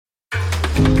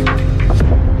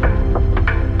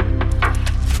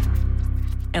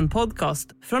En podcast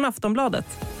från Aftonbladet.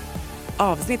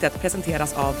 Avsnittet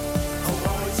presenteras av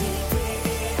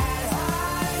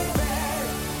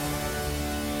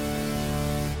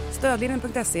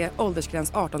Stödlinjen.se,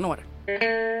 åldersgräns 18 år.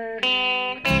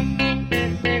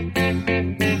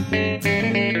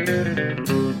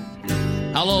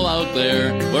 Hello out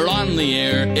there, we're on the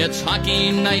air, it's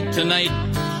hockey night tonight.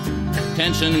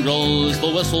 Tension grows,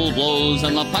 the whistle blows,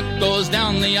 and the puck goes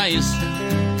down the ice.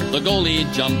 The goalie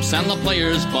jumps and the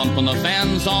players bump and the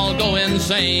fans all go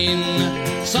insane.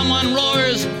 Someone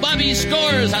roars, Bobby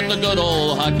scores at the good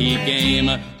old hockey game.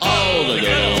 Oh, the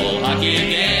good old hockey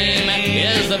game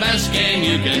is the best game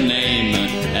you can name.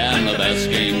 And the best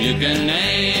game you can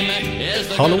name is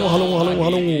the Hallå, hallå, hallå,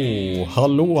 hallå.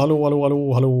 Hallå, hallå, hallå,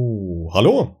 hallå, hallå.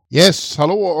 Hallå? Yes,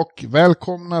 hallå och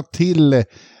välkomna till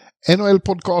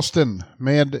NHL-podcasten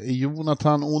med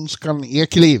Jonathan Onskan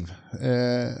Ekeliw,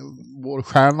 vår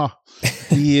stjärna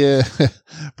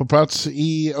på plats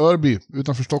i Örby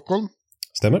utanför Stockholm.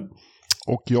 Stämmer.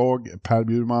 Och jag, Per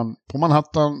Bjurman, på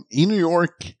Manhattan i New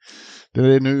York, där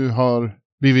det nu har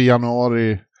blivit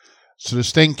januari så det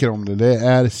stänker om det. Det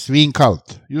är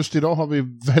svinkallt. Just idag har vi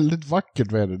väldigt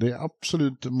vackert väder. Det är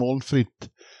absolut molnfritt.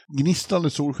 Gnistrande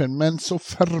solsken, men så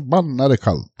förbannade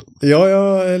kallt. Ja,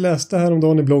 jag läste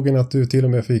häromdagen i bloggen att du till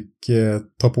och med fick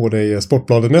ta på dig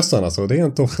Sportbladet-mössan. Alltså. Det är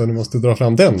inte ofta du måste dra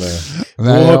fram den. Då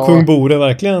har kung Bore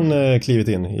verkligen klivit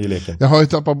in i leken. Jag har ju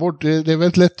tappat bort, det är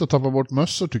väldigt lätt att tappa bort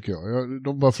mössor tycker jag.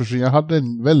 De bara försvinner. Jag hade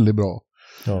en väldigt bra.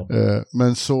 Ja.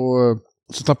 Men så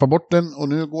tappa bort den och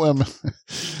nu går jag med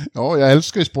ja, jag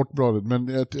älskar ju Sportbladet men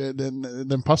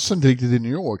den passar inte riktigt i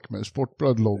New York med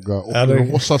Sportblad-logga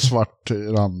och rosa-svart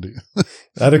rand.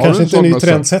 Ja, det kanske inte är en ny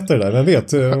trendsättare där, men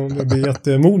vet om det blir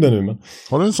jättemode nu. Men...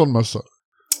 Har du en sån mössa?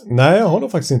 Nej, jag har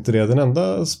nog faktiskt inte det. Den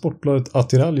enda Sportbladet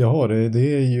attiralj jag har,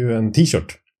 det är ju en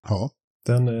t-shirt. Ja.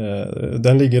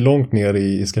 Den ligger långt ner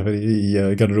i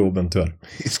garderoben tyvärr.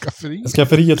 I skafferiet?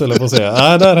 Skafferiet höll jag på att säga.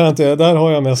 Nej, där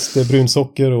har jag mest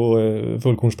brunsocker och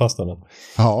fullkornspasta.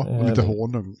 Ja, och lite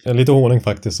honung. Lite honung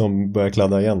faktiskt som börjar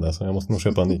kladda igen där, så jag måste nog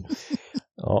köpa en ny.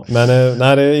 Ja, men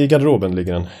nej, i garderoben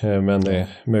ligger den. Men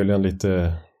möjligen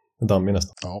lite dammig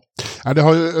nästan. Ja, det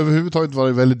har ju överhuvudtaget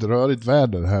varit väldigt rörigt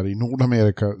väder här i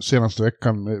Nordamerika senaste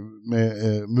veckan med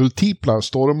multipla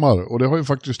stormar. Och det har ju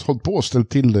faktiskt hållit på att ställa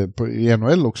till det i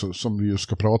NHL också, som vi ju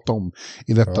ska prata om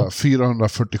i detta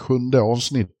 447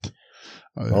 avsnitt.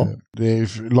 Ja. Det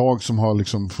är lag som har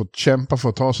liksom fått kämpa för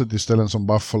att ta sig till ställen som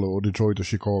Buffalo, Detroit och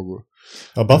Chicago.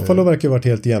 Ja, Buffalo verkar ha varit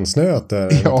helt igensnöat där.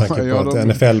 Med tanke på att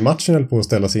NFL-matchen höll på att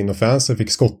ställa sig in och fansen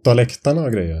fick skotta läktarna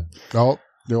och grejer. Ja,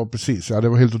 det var precis. Ja, det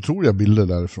var helt otroliga bilder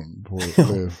därifrån.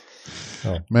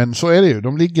 Ja. Men så är det ju.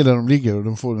 De ligger där de ligger och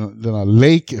de får den här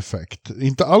lake-effekt.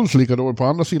 Inte alls lika dåligt på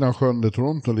andra sidan sjön där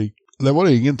Toronto ligger. Där var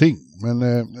det ingenting. Men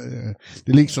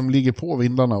det liksom ligger på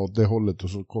vindarna åt det hållet och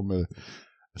så kommer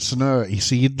snö i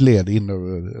sidled in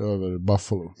över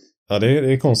Buffalo. Ja,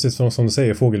 det är konstigt för som du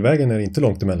säger, fågelvägen är inte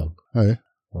långt emellan. Nej.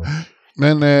 Ja.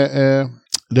 Men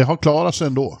det har klarat sig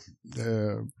ändå.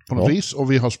 På något vis,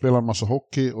 och vi har spelat en massa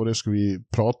hockey och det ska vi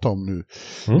prata om nu.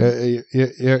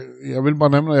 Jag vill bara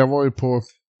nämna, jag var ju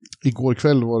igår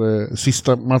kväll var det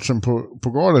sista matchen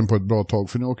på Garden på ett bra tag,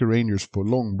 för nu åker Rangers på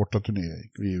lång bortaturné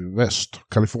i väst,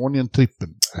 Kalifornien-trippen.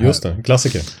 Just det,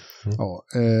 klassiker. Ja,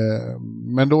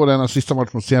 men då den sista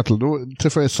matchen mot Seattle, då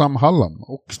träffade jag Sam Hallam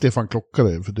och Stefan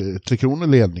Klockare för det 3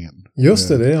 kronor-ledningen. Just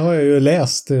det har jag ju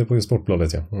läst på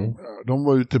Sportbladet. Ja. De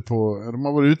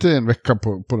har varit ute en vecka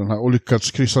på den här och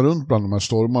lyckats kryssa runt bland de här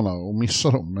stormarna och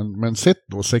missa dem, men sett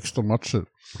då 16 matcher.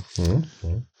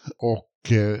 Och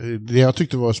det jag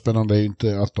tyckte var spännande är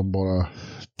inte att de bara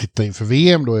tittar inför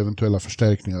VM då, eventuella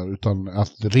förstärkningar, utan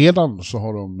att redan så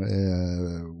har de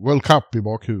World Cup i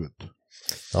bakhuvudet.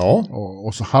 Ja.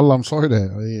 Och så Hallam sa ju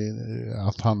det,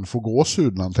 att han får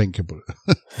gåshud när han tänker på det.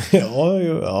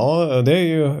 ja, det är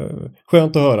ju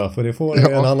skönt att höra, för det får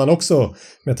en annan också,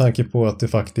 med tanke på att det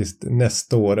faktiskt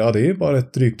nästa år, det är ju bara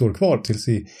ett drygt år kvar tills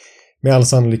vi med all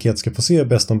sannolikhet ska få se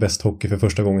bäst om bäst hockey för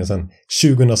första gången sedan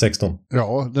 2016.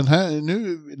 Ja, den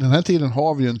här tiden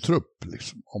har vi en trupp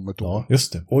liksom, om ett år. Ja,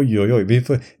 just det. Oj.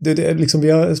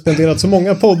 Vi har spenderat så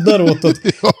många poddar åt att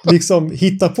liksom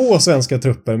hitta på svenska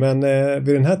trupper, men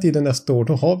vid den här tiden nästa år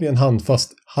då har vi en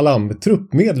handfast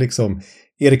Hallam-trupp med liksom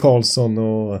Erik Karlsson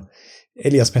och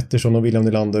Elias Pettersson och William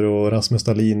Nylander och Rasmus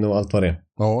Dahlin och allt vad det är.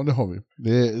 Ja, det har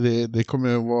vi. Det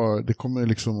kommer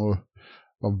liksom att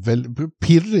var väldigt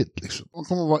pirrigt liksom. Man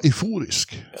kommer att vara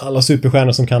euforisk. Alla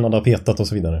superstjärnor som Kanada har petat och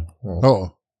så vidare.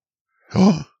 Ja.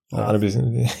 Det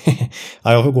blir...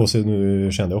 jag får gå så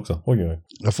nu, kände jag också. Oj.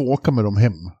 Jag får åka med dem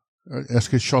hem. Jag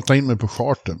ska tjata in mig på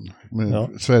charten med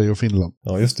Sverige och Finland.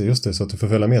 Ja, just det. Så att du får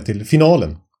följa med till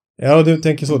finalen. Ja, du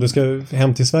tänker så. Du ska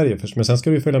hem till Sverige först. Men sen ska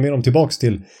du följa med dem tillbaks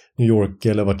till New York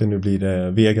eller vart det nu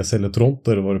blir, Vegas eller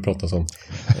Toronto eller vad det pratas om.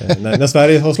 när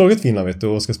Sverige har slagit Finland, vet du,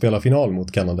 och ska spela final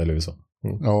mot Kanada eller USA.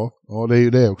 Mm. Ja, det är ju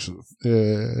det också.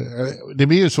 Det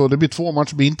blir ju så, det blir 2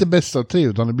 matcher. Det blir inte bäst av 3,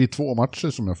 utan det blir 2 matcher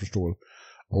som jag förstår.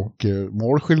 Och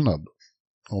målskillnad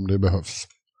om det behövs.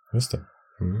 Just det.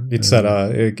 Lite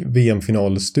såhär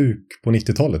VM-finalstuk på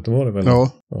 90-talet, då var det väl?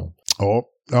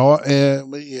 Ja,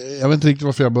 jag vet inte riktigt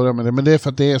varför jag börjar med det, men det är för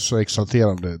att det är så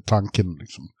exalterande tanken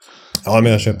liksom. Ja,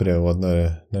 men jag köper det, och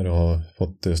när du har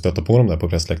fått stöta på dem där på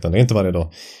pressläktaren, det är inte varje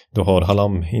dag du har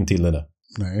Halam in till det där.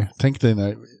 Nej, tänk dig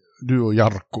när du och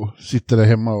Jarko sitter där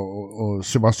hemma och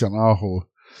Sebastian Aho,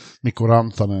 Mikko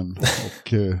Rantanen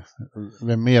och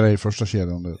vem mer är i första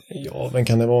kedjan där? Ja, vem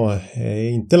kan det vara?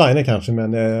 Inte Laine kanske,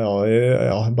 men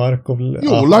Barkov.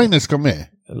 Jo, Laine ska med.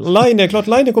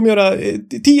 Laine kommer göra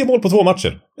 10 mål på 2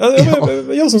 matcher.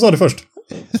 Jag som sa det först.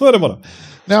 Så är det bara.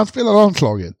 När han spelar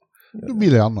landslaget, då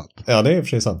blir det annat. Ja, det är i och för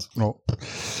sig sant.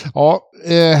 Ja,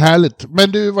 härligt.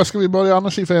 Men du, vad ska vi börja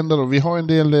annars i för ända då? Vi har en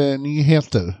del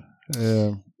nyheter.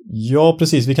 Ja,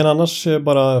 precis. Vi kan annars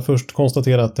bara först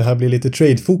konstatera att det här blir lite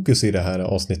trade-fokus i det här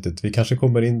avsnittet. Vi kanske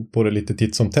kommer in på det lite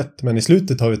titt som tätt, men i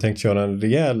slutet har vi tänkt köra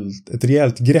ett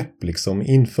rejält grepp liksom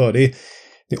inför det.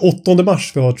 Det är 8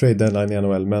 mars vi har trade deadline i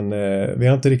NHL, men vi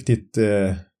har inte riktigt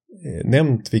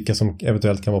nämnt vilka som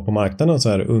eventuellt kan vara på marknaden så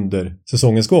här under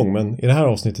säsongens gång. Men i det här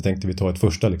avsnittet tänkte vi ta ett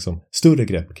första liksom större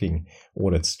grepp kring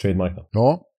årets trade-marknad.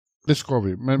 Ja, det ska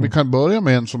vi. Men vi kan börja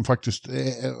med en som faktiskt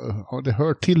har det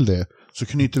hör till det, så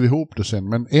knyter vi ihop det sen.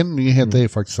 Men en nyhet är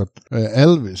faktiskt att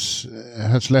Elvis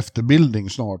has left the building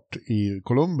snart i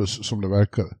Columbus, som det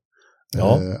verkar.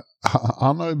 Ja.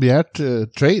 Han har ju begärt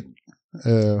trade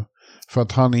för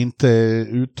att han inte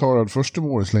är uttalad första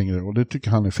målet längre, och det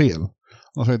tycker han är fel.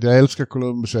 Han säger att jag älskar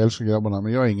Columbus, jag älskar grabbarna,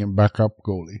 men jag är ingen backup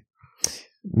goalie.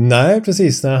 Nej,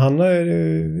 precis. Nej, han är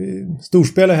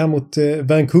storspelare här mot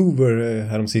Vancouver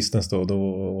häromsistens då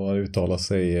har uttalat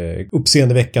sig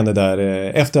uppseendeväckande där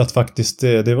efter att faktiskt,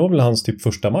 det var väl hans typ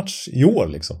första match i år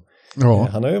liksom. Ja.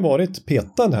 Han har ju varit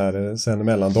petad här sen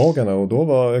mellandagarna, och då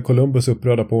var Columbus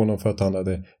upprörda på honom för att han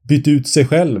hade bytt ut sig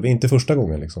själv, inte första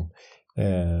gången liksom.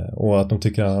 Och att de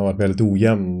tycker att han har varit väldigt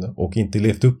ojämn och inte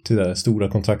levt upp till det där stora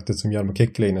kontraktet som Jarmo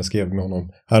Kekäläinen skrev med honom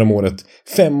här om året.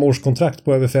 5-årskontrakt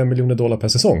på över $5 miljoner per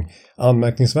säsong.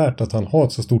 Anmärkningsvärt att han har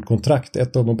ett så stort kontrakt,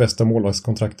 ett av de bästa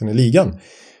målvaktskontrakten i ligan.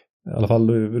 I alla fall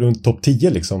runt topp 10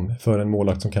 liksom, för en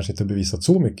målvakt som kanske inte bevisat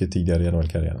så mycket tidigare i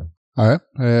NHL-karriären. Nej,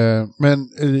 men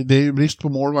det är ju brist på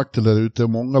målvakter där ute, och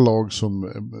många lag som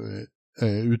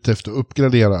är ute efter att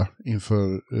uppgradera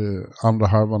inför andra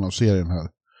halvan av serien här.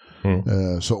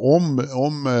 Så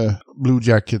om Blue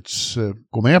Jackets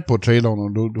går med på trade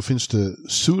honom, då finns det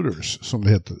suitors, som det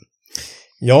heter.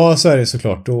 Ja, så är det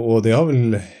såklart, och det har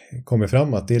väl kommit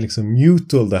fram att det är liksom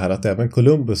mutual det här, att även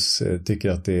Columbus tycker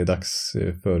att det är dags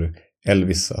för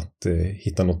Elvis att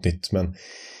hitta något nytt. Men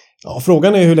ja,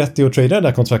 frågan är hur lätt det är att trada det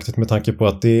här kontraktet med tanke på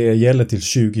att det gäller till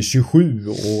 2027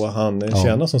 och han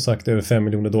tjänar som sagt över $5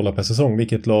 miljoner per säsong.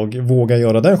 Vilket lag vågar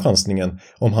göra den chansningen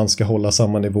om han ska hålla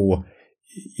samma nivå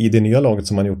i det nya laget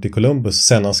som han gjort i Columbus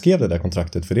sen han skrev det där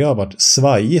kontraktet? För det har varit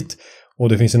svajigt, och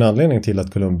det finns en anledning till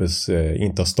att Columbus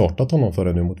inte har startat honom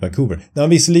förrän nu mot Vancouver. När han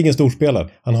visserligen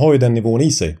storspelar, han har ju den nivån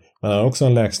i sig, men han har också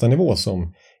en lägsta nivå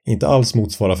som inte alls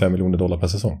motsvarar $5 miljoner per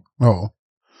säsong. Ja,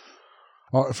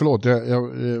 förlåt,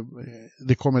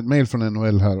 det kom ett mejl från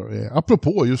NHL här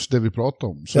apropå just det vi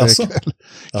pratade om. Så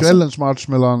kvällens match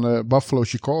mellan Buffalo och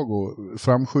Chicago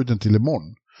framskjuten till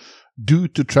imorgon. Due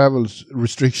to travel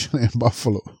restriction in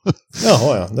Buffalo.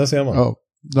 Jaha, ja, där ser man.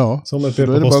 Ja. Som ett så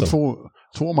då är det bara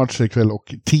två matcher ikväll, och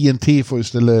TNT får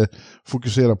istället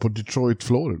fokusera på Detroit,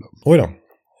 Florida. Oj då.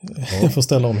 Jag får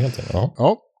ställa om helt enkelt.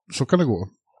 Ja, så kan det gå.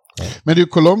 Ja. Men det är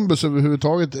Columbus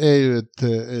överhuvudtaget är ju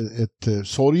ett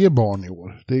sorgebarn i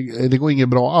år. Det går inget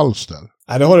bra alls där.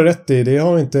 Nej, det har du rätt i. Det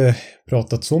har vi inte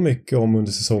pratat så mycket om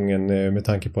under säsongen, med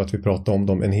tanke på att vi pratade om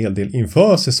dem en hel del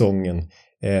inför säsongen.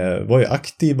 Var ju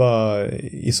aktiva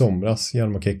i somras,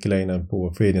 Jarmo Kekäläinen,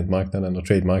 på free agent-marknaden och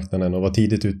trade-marknaden, och var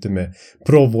tidigt ute med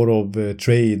Provorov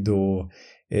trade och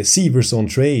Severson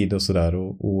trade och sådär,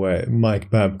 och Mike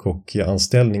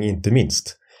Babcock-anställning inte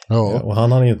minst. Ja. Och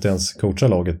han hann ju inte ens coacha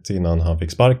laget innan han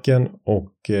fick sparken,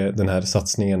 och den här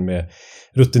satsningen med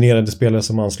rutinerade spelare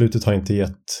som anslutit har inte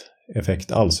gett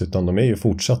effekt alls, utan de är ju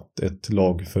fortsatt ett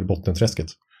lag för bottenträsket.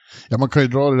 Ja, man kan ju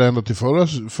dra det ända till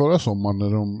förra sommaren när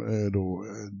de då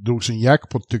drog sin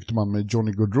jackpot, tyckte man, med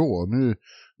Johnny Gaudreau. Nu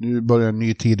nu börjar en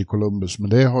ny tid i Columbus, men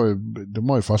de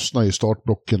har ju fastnat i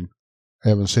startblocken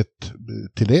även sett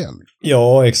till det.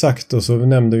 Ja, exakt. Och så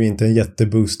nämnde vi inte en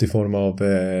jätteboost i form av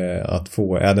att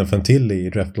få Adam Fantilli i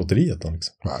draftlotteriet.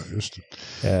 Liksom. Ja, just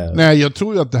det. Nej, jag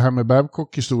tror ju att det här med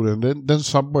Babcock-historien, den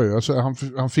sabbar ju. Alltså,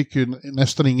 han fick ju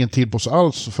nästan ingen tid på sig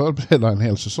alls att förbereda en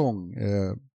hel säsong.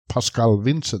 Pascal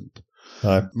Vincent.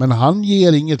 Nej. Men han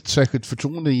ger inget särskilt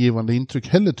förtroendegivande intryck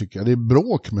heller, tycker jag. Det är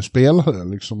bråk med spelare.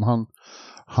 Liksom.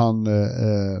 Han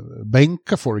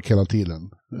bänkar folk hela tiden.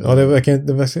 Ja, det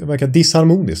verkar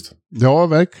disharmoniskt. Ja,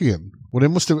 verkligen. Och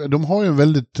de har ju en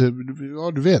väldigt,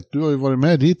 ja du vet, du har ju varit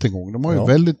med dit en gång. De har ju en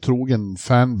väldigt trogen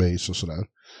fanbase och sådär.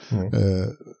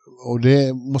 Och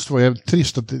det måste vara jävligt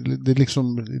trist att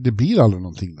det blir aldrig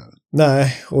någonting där.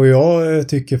 Nej, och jag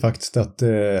tycker faktiskt att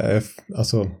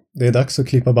alltså, det är dags att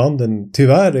klippa banden.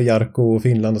 Tyvärr Jarkko och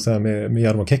Finland och så här med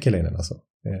Jarmo Kekäläinen alltså.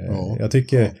 Jag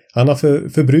tycker han har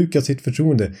förbrukat sitt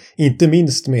förtroende. Inte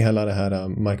minst med hela det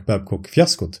här Mike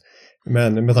Babcock-fiaskot.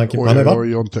 Men med tanke på han är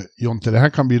Jonte, det här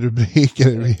kan bli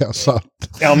rubriker via satt.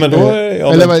 Ja, men då...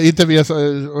 eller inte via,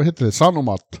 vad heter det?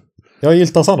 Sanomat. Jag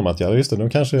giltar Sanomat, ja, just det. De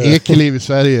kanske... Ekeliw i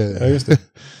Sverige. Ja, just det.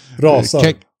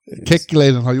 Rasar.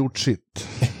 Kekäläinen har gjort sitt.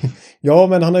 Ja,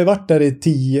 men han har ju varit där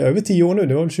i över 10 år nu.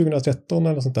 Det var väl 2013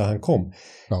 eller sånt där han kom.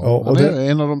 Ja, och han är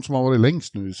en av dem som har varit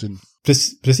längst nu i sin...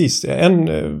 Precis. En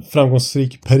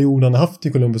framgångsrik period han har haft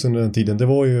i Columbus under den tiden, det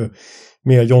var ju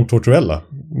med John Tortorella.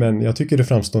 Men jag tycker det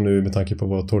framstår nu med tanke på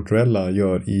vad Tortorella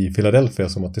gör i Philadelphia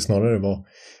som att det snarare var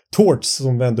Torts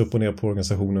som vände upp och ner på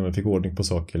organisationen och fick ordning på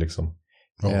saker liksom.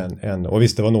 Ja. Och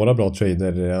visst, det var några bra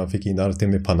trader. Han fick in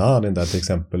Artemi Panarin där till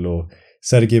exempel, och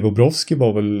Sergej Bobrovski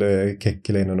var väl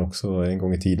Kekäläinen också en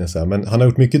gång i tiden. Så här. Men han har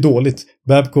gjort mycket dåligt.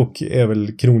 Babcock är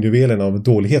väl kronjuvelen av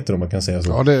dåligheter om man kan säga så.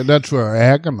 Ja, där tror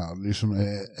jag ägarna liksom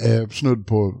är snudd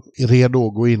på redo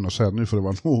att gå in och säga nu får det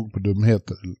vara nog på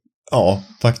dumheter. Ja,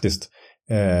 faktiskt.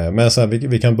 Men så här,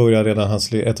 vi kan börja redan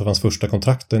ett av hans första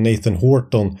kontrakt, Nathan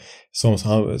Horton, som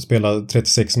han spelade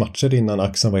 36 matcher innan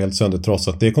axeln var helt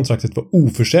söndertrasat. Det kontraktet var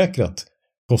oförsäkrat.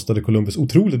 Kostade Columbus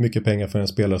otroligt mycket pengar för en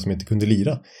spelare som inte kunde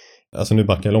lira. Alltså nu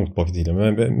backar jag långt bak i tiden.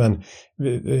 Men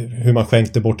hur man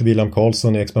skänkte bort William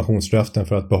Karlsson i expansionsdraften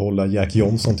för att behålla Jack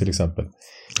Johnson till exempel.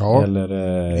 Ja,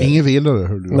 ingen vidare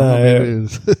hörde du. Nej.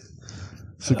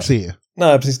 Succé.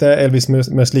 Nej, precis det. Elvis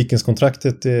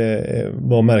Merzlikens-kontraktet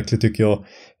var märkligt tycker jag.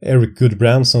 Eric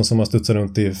Goodbranson som har studsat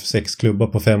runt i 6 klubbar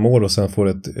på 5 år och sen får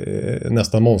ett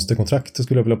nästan monsterkontrakt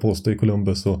skulle jag vilja påstå i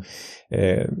Columbus och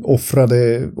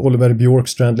offrade Oliver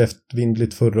Bjorkstrand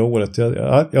lättvindligt förra året.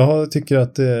 Jag tycker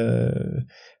att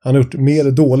han har gjort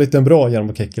mer dåligt än bra,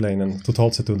 Jarmo Kekäläinen,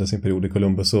 totalt sett under sin period i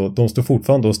Columbus. Och de står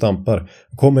fortfarande och stampar.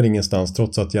 Kommer ingenstans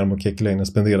trots att Jarmo Kekäläinen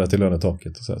spenderar till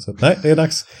lönetaket. Och så nej, det är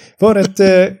dags för ett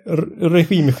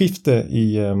regimskifte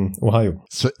i Ohio.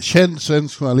 Känd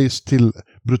svensk journalist till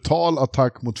brutal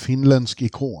attack mot finländsk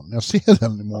ikon. Jag ser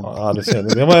den imorgon. Ja, det ser du.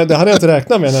 Det hade jag inte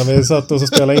räknat med när vi satt och så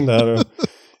spelade in det här.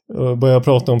 Och började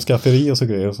prata om skafferi och så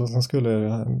grejer. Och så sen skulle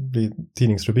det bli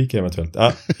tidningsrubriker eventuellt.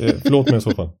 Förlåt mig i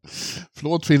så fall.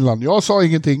 Förlåt Finland. Jag sa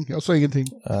ingenting.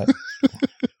 Nej.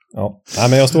 Ja. Nej,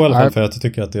 men jag står i alla fall för att jag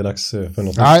tycker att det är dags för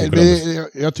något. Nej,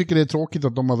 jag tycker det är tråkigt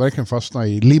att de har verkligen fastnat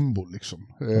i limbo liksom.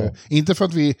 Inte för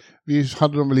att vi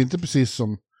hade dem väl inte precis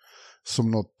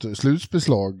som något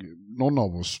slutbeslag, någon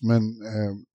av oss, men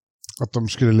att de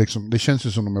skulle liksom, det känns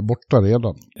ju som de är borta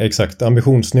redan. Exakt,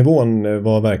 ambitionsnivån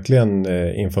var verkligen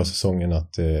inför säsongen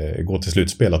att gå till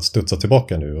slutspel, att studsa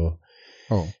tillbaka nu.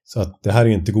 Så att det här är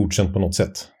ju inte godkänt på något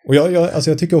sätt. Och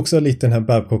jag tycker också lite den här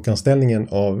Babcock-anställningen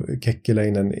av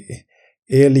Kekäläinen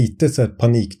är lite så här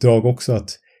panikdrag också, att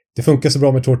det funkar så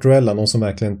bra med Tortorella, någon som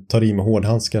verkligen tar i med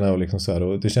hårdhandskarna och liksom så här,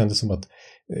 och det kändes som att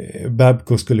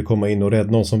Babcock skulle komma in och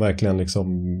rädda någon som verkligen liksom,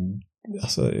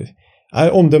 alltså,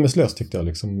 omdömeslöst tyckte jag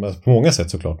liksom, på många sätt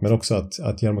såklart, men också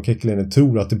att Jarmo Kekäläinen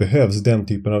tror att det behövs den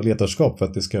typen av ledarskap för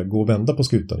att det ska gå och vända på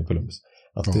skutan i Columbus.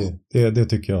 Att det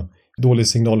tycker jag dåliga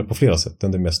signaler på flera sätt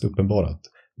än det mest uppenbara, att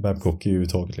Babcock är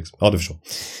överhuvudtaget liksom. Ja, du förstår.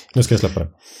 Nu ska jag släppa det.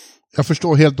 Jag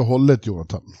förstår helt och hållet,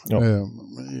 Jonathan. Ja.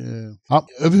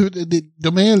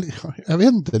 De är, jag vet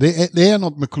inte, det är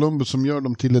något med Columbus som gör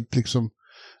dem till ett liksom,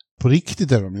 på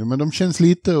riktigt är de ju, men de känns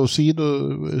lite och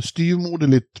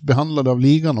styvmoderligt behandlade av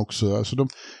ligan också. Alltså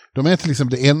de är till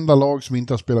exempel det enda lag som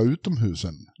inte har spelat utomhus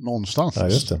än, någonstans. Ja,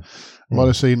 just det.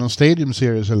 Vare sig i någon Stadium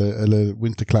Series eller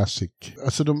Winter Classic.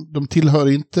 Alltså de tillhör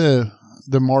inte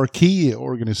the marquee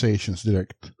organizations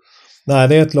direkt. Nej,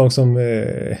 det är ett lag som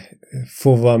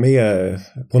får vara med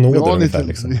på nåder ungefär.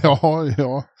 Liksom.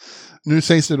 Ja. Nu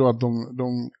sägs det då att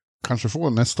de kanske får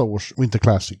nästa års Winter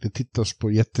Classic. Det tittas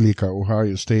på jättelika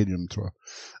Ohio Stadium, tror jag.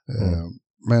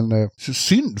 Men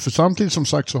synd, för samtidigt som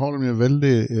sagt så har de ju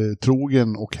väldigt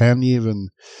trogen och hängiven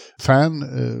fan,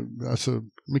 alltså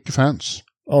mycket fans.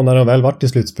 Ja, när de väl varit i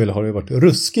slutspel har det varit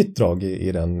ruskigt drag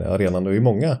i den arenan. Det är ju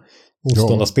många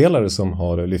motståndarspelare som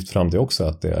har lyft fram det också,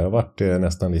 att det har varit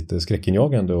nästan lite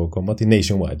skräckinjagande att komma till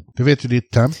Nationwide. Det vet ju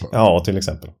ditt Tampa. Ja, till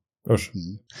exempel. Usch.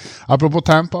 Apropå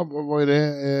Tampa, vad är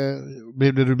det?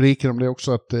 Blev det rubriker om det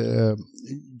också att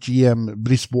GM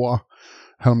Brisbois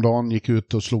häromdagen gick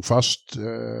ut och slog fast,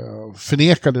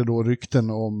 förnekade då rykten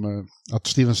om att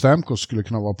Steven Stamkos skulle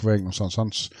kunna vara på väg någonstans.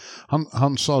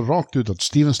 Han sa rakt ut att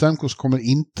Steven Stamkos kommer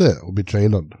inte att bli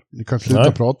tradad. Ni kan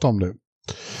sluta prata om det.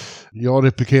 Jag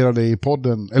replikerade i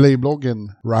podden, eller i bloggen,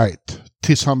 right.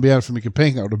 Tills han begär för mycket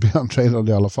pengar, då blir han tradad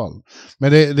i alla fall.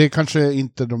 Men det kanske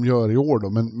inte de gör i år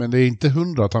då, men det är inte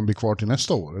 100 att han blir kvar till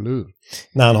nästa år, eller hur?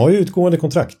 Nej, han har ju utgående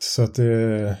kontrakt, så att det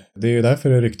är ju därför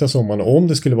det ryktas om honom. Om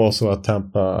det skulle vara så att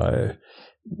Tampa,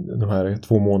 de här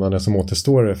 2 månaderna som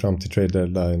återstår fram till trade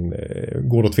deadline,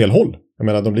 går åt fel håll. Jag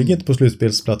menar, de ligger inte på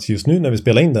slutspelsplats just nu när vi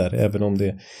spelar in där, även om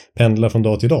det pendlar från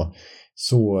dag till dag.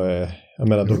 Så jag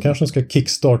menar, då kanske de ska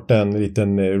kickstarta en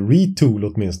liten retool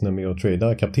åtminstone med att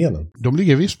trada kaptenen. De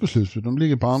ligger visst på slutspel, de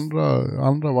ligger på andra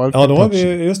wildcard-platser. Ja, då har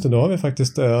vi, just det, då har vi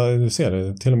faktiskt, du ser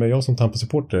det, till och med jag som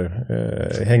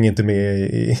Tampa-supporter hänger inte med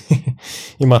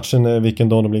i matchen vilken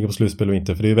dag de ligger på slutspel och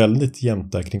inte, för det är väldigt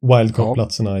jämnt där kring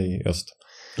wildcard-platserna i öst.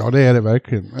 Ja, det är det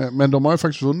verkligen. Men de har ju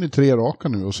faktiskt vunnit 3 raka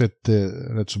nu och sett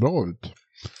rätt så bra ut.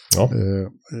 Ja.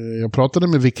 Jag pratade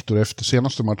med Victor efter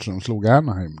senaste matchen de slog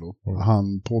Anaheim då.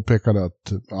 Han påpekade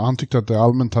att han tyckte att det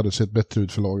allmänt hade sett bättre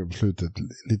ut för laget på slutet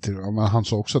lite, men han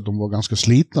sa också att de var ganska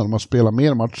slitna. De har spelat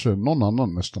mer matcher än någon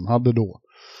annan nästan hade då.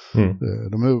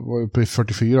 De var uppe i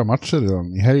 44 matcher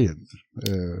redan i helgen.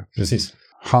 Precis.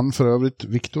 Han för övrigt,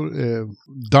 Victor,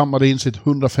 dammade in sitt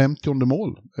 150:e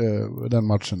mål den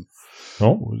matchen.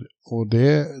 Ja. Och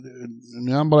det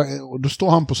nu han bara, och då står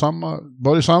han på samma.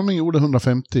 Börje Salming gjorde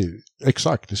 150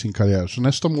 exakt i sin karriär. Så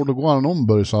nästa år då går han om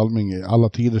Börje Salming i alla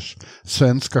tiders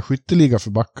svenska skytteliga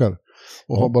för backar.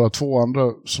 Och har bara 2 andra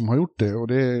som har gjort det. Och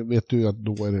det vet du att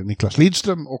då är det Niklas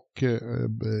Lidström och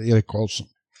Erik Karlsson,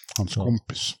 hans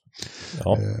kompis.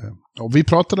 Ja. Och vi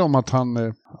pratade om att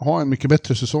han har en mycket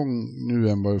bättre säsong nu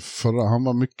än vad förra. Han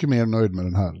var mycket mer nöjd med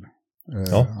den här.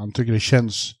 Han tycker det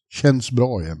känns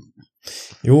bra igen.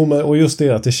 Jo, men, och just det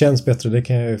att det känns bättre, det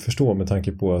kan jag förstå med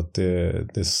tanke på att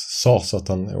det sades att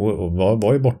han och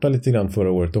var ju borta lite grann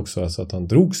förra året också, alltså att han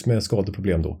drogs med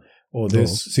skadeproblem då. Och det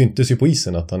syntes ju på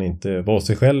isen att han inte var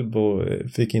sig själv och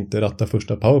fick inte ratta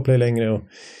första powerplay längre, och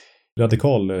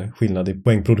radikal skillnad i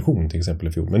poängproduktion till exempel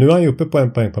i fjol. Men nu är han ju uppe på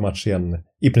 1 poäng per match igen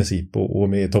i princip och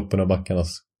med i toppen av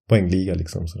backarnas poängliga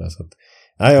liksom sådär, så att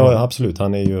absolut,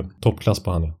 han är ju toppklass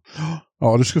på han.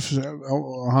 Ja, det ska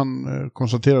han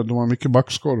konstaterar att de har mycket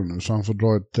backskador nu, så han får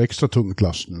dra ett extra tungt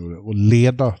lass nu och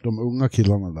leda de unga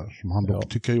killarna där som han dock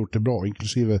tycker har gjort det bra,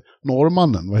 inklusive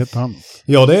norrmannen, vad heter han?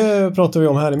 Ja, det pratar vi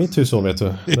om här i mitt hushåll, vet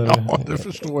du. Ja, det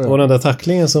förstår jag. Och den där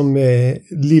tacklingen som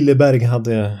Lilleberg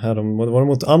hade här, var det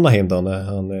mot Anaheim då, när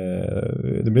han,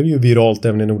 det blev ju viralt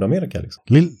även i Nordamerika liksom.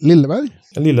 Lilleberg?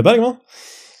 Lilleberg, va?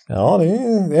 Ja, det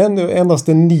är endast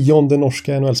den 9:e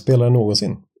norska NHL-spelaren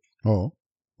någonsin.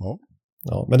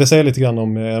 Ja, men det säger lite grann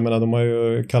om, jag menar, de har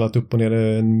ju kallat upp och ner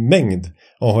en mängd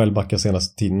AHL-backar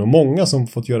senaste tiden, och många som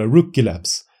fått göra rookie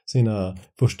laps sina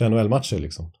första NHL-matcher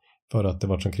liksom, för att det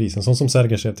var som krisen. Sån som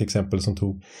Sergachev till exempel, som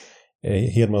tog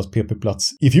Hedmans PP-plats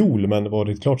i fjol, men var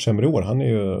det klart sämre år. Han är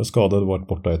ju skadad och varit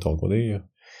borta ett tag, och det är ju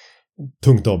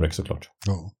tungt avbräck såklart.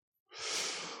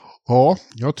 Ja,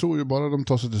 jag tror ju bara de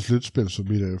tar sig till slutspel så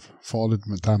blir det farligt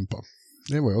med Tampa.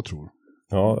 Det är vad jag tror.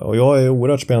 Ja, och jag är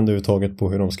oerhört spänd överhuvudtaget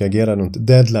på hur de ska agera runt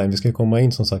deadline. Vi ska komma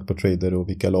in som sagt på trader och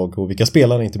vilka lag och vilka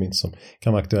spelare inte minst som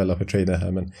kan vara aktuella för trader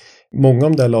här. Men många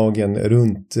av de där lagen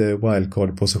runt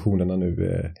wildcard-positionerna nu,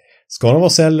 ska de vara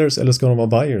sellers eller ska de vara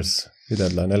buyers i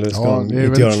deadline? Eller ska de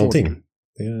inte göra någonting?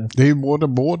 Det är ju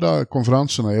båda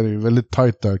konferenserna är det ju väldigt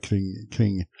tajt där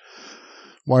kring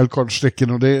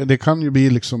wildcard-strecken, och det kan ju bli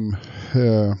liksom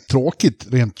tråkigt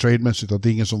rent trademässigt att det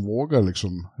är ingen som vågar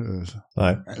liksom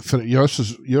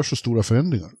gör så stora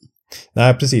förändringar.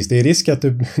 Nej, precis. Det är risk att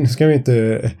nu ska vi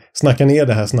inte snacka ner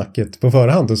det här snacket på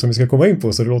förhand och som vi ska komma in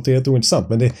på, så det låter helt ointressant,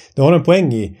 men det har en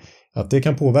poäng i att det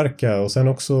kan påverka, och sen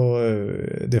också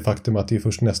det faktum att det är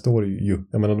först nästa år ju,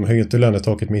 jag menar, de höjer inte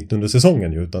lönetaket mitt under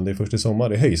säsongen ju, utan det är först i sommar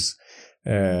det höjs.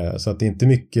 Så att det är inte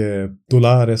mycket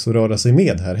dollares att röra sig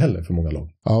med här heller för många lag.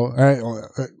 Ja,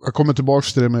 jag kommer tillbaka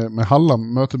till det med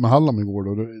Hallam, mötet med Hallam igår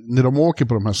då. När de åker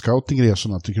på de här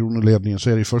scoutingresorna till kronoledningen så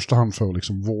är det i första hand för att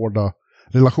liksom vårda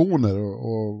relationer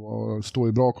och stå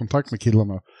i bra kontakt med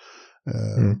killarna.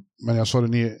 Men jag sa det,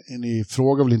 ni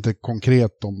frågar väl inte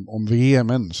konkret om VM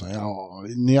än? Så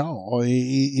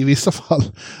i vissa fall.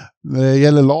 När det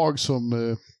gäller lag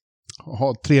som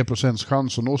har 3%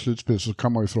 chans att nå slutspel så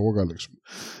kan man ju fråga liksom.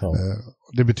 Ja.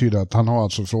 Det betyder att han har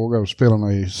alltså frågat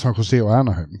spelarna i San Jose och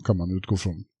Anaheim kan man utgå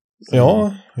från.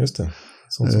 Ja, just det.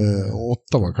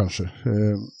 8 var kanske.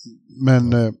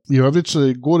 Men i övrigt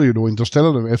så går det ju då inte att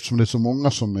ställa det eftersom det är så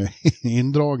många som är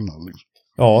indragna. Liksom.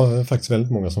 Ja, det är faktiskt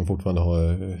väldigt många som fortfarande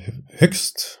har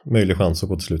högst möjlig chans att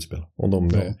gå till slutspel. Om de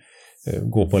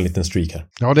går på en liten streak här.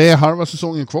 Ja, det är halva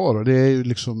säsongen kvar och det är ju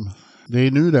liksom... Det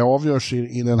är nu det avgörs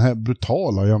i den här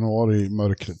brutala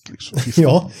januari-mörkret. Liksom.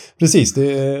 Ja, precis.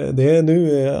 Det är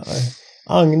nu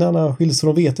agnarna skiljs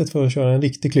från vetet för att köra en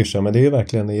riktig klyscha. Men det är ju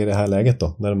verkligen i det här läget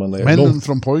då. När man är männen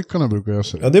från pojkarna brukar jag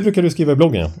säga. Ja, det brukar du skriva i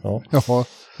bloggen. Ja. Jaha.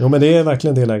 Jo, men det är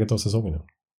verkligen det läget av säsongen.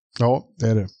 Ja, det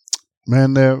är det.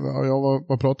 Men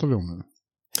vad pratar vi om nu?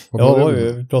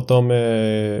 Vi pratar om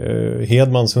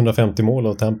Hedmans 150 mål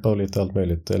och Tampa och lite allt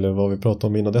möjligt. Eller vad vi pratar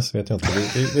om innan dess vet jag inte.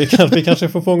 Vi kanske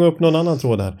får fånga upp någon annan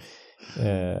tråd här.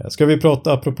 Ska vi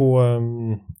prata apropå...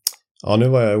 nu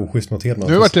var jag oschysst mot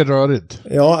Hedman. Nu vart det rörigt.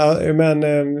 Ja, men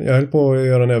jag höll på att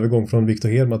göra en övergång från Victor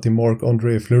Hedman till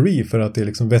Marc-André Fleurys för att det är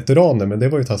liksom veteraner. Men det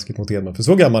var ju taskigt mot Hedman, för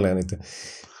så gammal är han inte.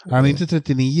 Han är inte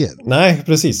 39. Nej,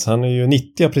 precis. Han är ju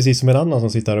 90, precis som en annan som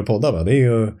sitter här och poddar. Va? Det är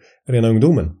ju rena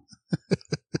ungdomen.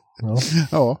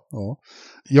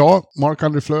 Ja,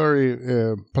 Marc-André Fleury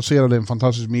passerade en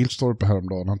fantastisk milstolpe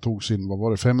häromdagen. Han tog sin,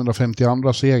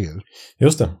 552 seger.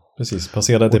 Just det, precis.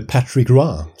 Passerade Patrick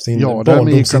Roy, sin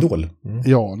barndomsidol.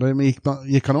 Ja, där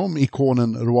gick han om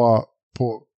ikonen Roy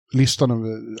på listan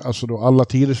över, alltså då alla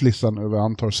tiders listan över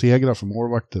antal segrar för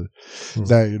målvakter.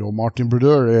 Där ju då Martin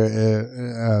Brodeur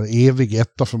är evig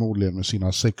etta förmodligen med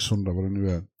sina 600 vad det nu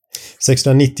är.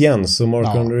 691, så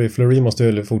Marc-André Fleurys måste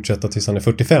ju fortsätta tills han är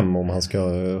 45 om han ska,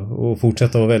 och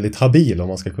fortsätta vara väldigt habil om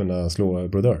han ska kunna slå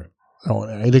Brodeur. Ja,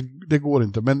 nej, det går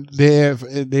inte, men det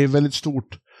är väldigt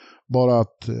stort bara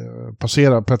att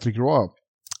passera Patrick Roy.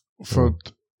 För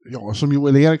att, som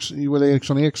Joel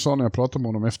Eriksson sa när jag pratade med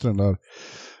honom efter den där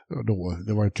då,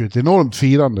 det var ett enormt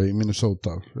firande i Minnesota.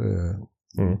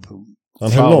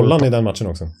 Han höll nollan i den matchen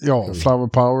också. Ja, Flower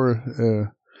Power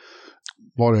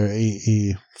var det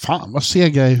i fan, vad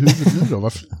seg jag i huvudet nu då?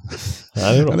 Varför?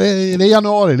 Ja, det är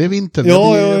januari, det är vinter.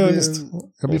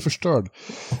 Jag blir förstörd.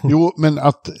 Jo, men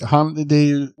att det är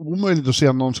ju omöjligt att se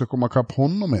om någon ska komma kapp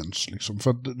honom ens. Liksom.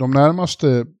 För att de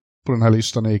närmaste på den här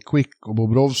listan är Quick och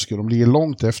Bobrovsky. De ligger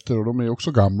långt efter och de är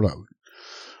också gamla.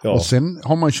 Ja. Och sen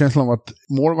har man känslan av att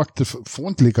målvakter får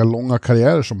inte lika långa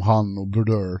karriärer som han och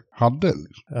Brodeur hade.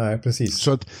 Liksom. Nej, precis.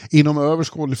 Så att inom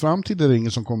överskådlig framtid är det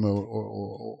ingen som kommer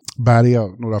att bärga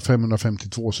några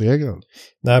 552 segrar.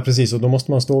 Nej, precis. Och då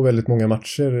måste man stå väldigt många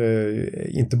matcher,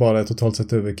 inte bara totalt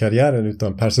sett över karriären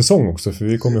utan per säsong också. För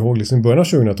vi kommer ihåg liksom i början av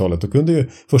 2000-talet, då kunde ju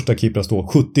första keeprar stå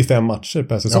 75 matcher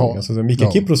per säsong. Ja. Alltså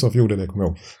Mikael Kiprosov gjorde det, kommer jag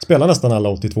ihåg. Spelar nästan alla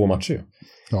 82 matcher.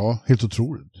 Ja, helt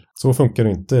otroligt. Så funkar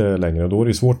det inte längre och då är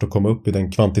det svårt att komma upp i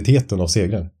den kvantiteten av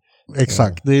segrar.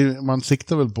 Exakt, man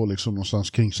siktar väl på liksom någonstans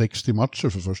kring 60 matcher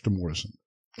för första målet.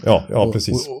 Ja,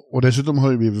 precis. Och dessutom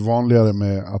har det blivit vanligare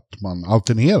med att man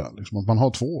alternerar, liksom, att man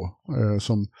har två,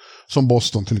 som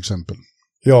Boston till exempel.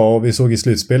 Ja, och vi såg i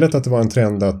slutspelet att det var en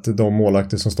trend att de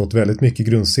målvakter som stått väldigt mycket i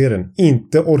grundserien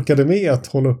inte orkade med att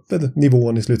hålla uppe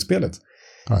nivån i slutspelet.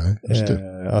 Nej, just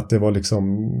det. Att det var liksom...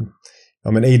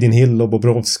 Ja, men Aiden Hill och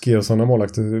Bobrovsky och sådana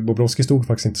målvakter. Bobrovsky stod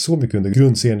faktiskt inte så mycket under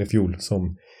grundserien i fjol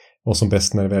som var som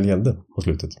bäst när det väl gällde på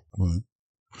slutet.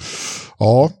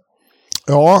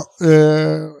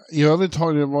 I övrigt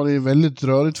har det varit väldigt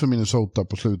rörigt för Minnesota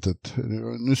på slutet.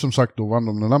 Nu som sagt då vann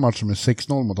de den här matchen med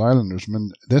 6-0 mot Islanders,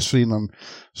 men dessförinnan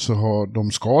så har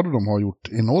de skador de har gjort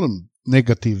enorm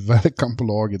negativ verkan på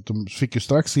laget. De fick ju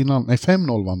strax innan,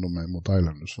 5-0 vann de med mot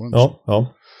Islanders.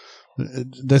 Ja.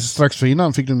 Strax för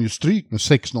innan fick de ju stryk med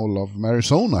 6-0 av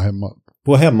Arizona hemma.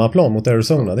 På hemmaplan mot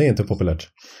Arizona, det är inte populärt.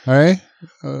 Nej,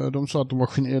 de sa att de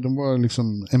var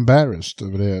liksom embarrassed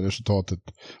över det resultatet.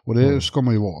 Och det ska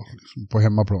man ju vara liksom, på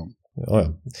hemmaplan.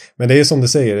 Ja. Men det är som du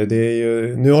säger, det är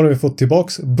ju, nu har de fått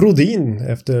tillbaks Brodin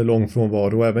efter lång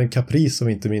frånvaro och även Caprice som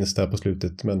inte minst där på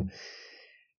slutet. Men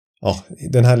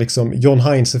den här liksom John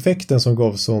Hines-effekten som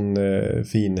gav sån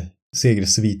fin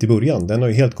segersvit i början, den har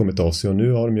ju helt kommit av sig och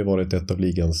nu har de ju varit ett av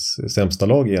ligans sämsta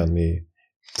lag igen i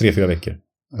 3-4 veckor.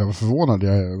 Jag var förvånad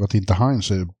över att inte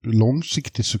Hines är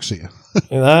långsiktig succé.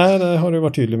 Nej, det har du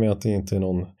varit tydlig med att det inte är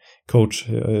någon coach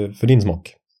för din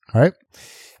smak.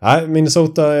 Nej,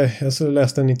 Minnesota, jag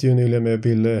läste en intervju nyligen med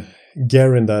Bill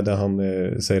Guerin där han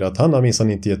säger att han har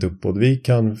minsann inte gett upp och det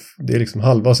är liksom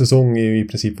halva säsong i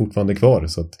princip fortfarande kvar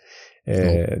så att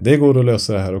Det går att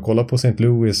lösa det här och kolla på St.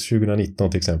 Louis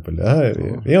 2019 till exempel. Det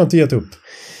här vi har inte gett upp.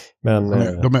 Men,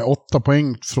 de är 8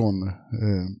 poäng från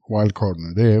wildcard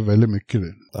nu. Det är väldigt mycket.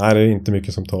 Nej, det är inte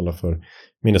mycket som talar för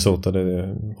Minnesota,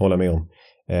 det håller jag med om.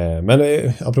 Men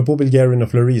apropå Bulgarien och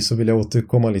Fleurys så vill jag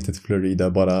återkomma lite till Fleury där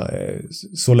bara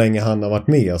så länge han har varit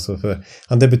med. Alltså, för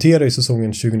han debuterade i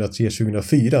säsongen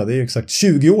 2003-2004, det är ju exakt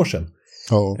 20 år sedan.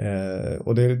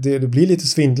 Och det blir lite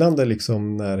svindlande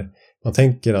liksom när man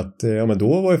tänker att men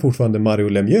då var ju fortfarande Mario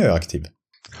Lemieux aktiv.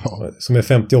 Som är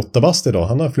 58 bast idag,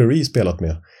 han har Fleury spelat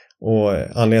med. Och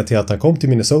anledningen till att han kom till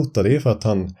Minnesota, det är för att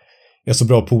han är så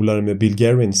bra polare med Bill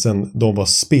Guerin sen de var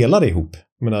spelare ihop.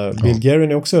 Jag menar, Bill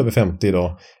Guerin är också över 50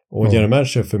 idag och general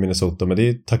manager för Minnesota, men det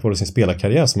är tack vare sin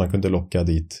spelarkarriär som man kunde locka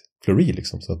dit Fleury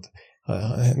liksom. Så att,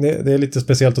 det är lite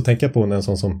speciellt att tänka på när en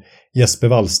sån som Jesper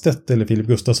Wallstedt eller Filip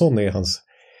Gustafsson är hans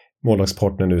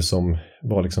målvaktspartner nu som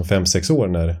var liksom 5-6 år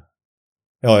när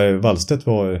Wallstedt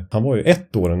var ju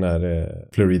 1 år när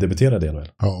Fleury debuterade i NHL.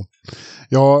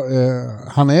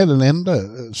 Han är den enda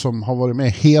som har varit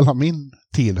med hela min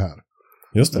tid här.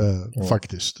 Just det.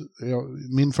 Faktiskt.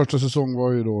 Min första säsong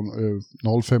var ju då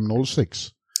 05-06.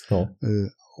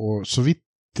 Och så vitt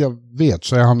jag vet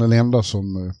så är han den enda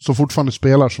som fortfarande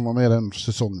spelar som var med den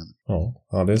säsongen.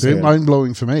 Det är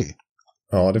mindblowing för mig.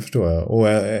 Ja, det förstår jag. Och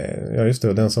just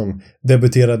det, den som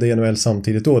debuterade i NHL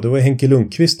samtidigt då, det var Henke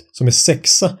Lundqvist som är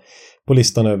 6:a på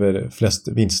listan över flest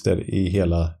vinster i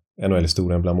hela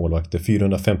NHL-historien bland målvakter.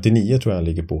 459 tror jag han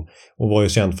ligger på. Och var ju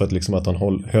känd för att, liksom, att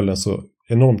han höll en så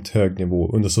enormt hög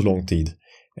nivå under så lång tid.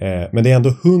 Men det är ändå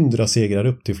 100 segrar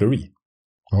upp till Fleury.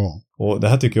 Och det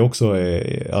här tycker jag också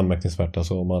är anmärkningsvärt.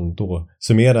 Alltså om man då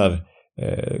summerar,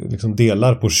 liksom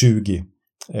delar på 20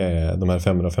 de här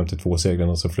 552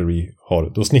 segrarna som Fleury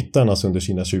har, då snittar han alltså under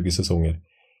sina 20 säsonger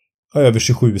över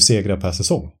 27 segrar per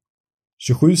säsong.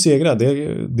 27 segrar,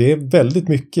 det är väldigt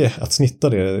mycket att snitta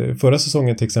det. Förra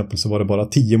säsongen till exempel så var det bara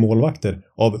 10 målvakter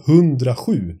av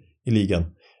 107 i ligan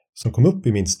som kom upp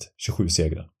i minst 27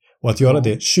 segrar. Och att göra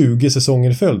det 20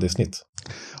 säsonger följd i snitt.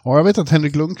 Ja, jag vet att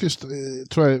Henrik Lundqvist,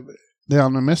 tror jag, det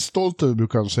han är mest stolt över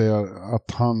brukar han säga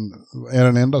att han är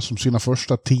den enda som sina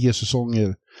första 10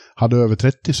 säsonger hade över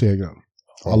 30 segrar.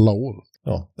 Alla år.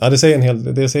 Ja, det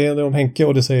säger om Henke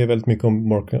och det säger väldigt mycket om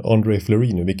Marc-André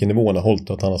Fleurys nu, vilken nivå han har hållit,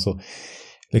 att han alltså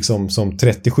liksom som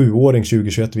 37-åring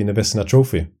 2021 vinner Vezina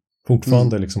Trophy.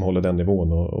 Fortfarande liksom håller den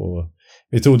nivån och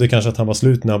vi trodde kanske att han var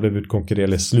slut när han blev utkonkurrerad,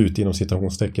 eller slut inom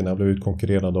citationstecken, när han blev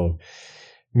utkonkurrerad av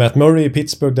Matt Murray i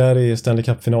Pittsburgh där i Stanley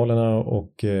Cup-finalerna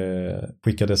och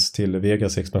skickades till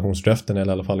Vegas i expansionsdraften,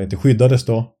 eller i alla fall inte skyddades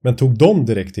då, men tog dem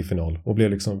direkt till final och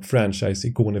blev liksom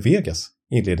franchise-ikon i Vegas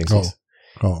inledningsvis.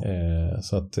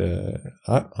 Så att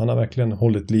han har verkligen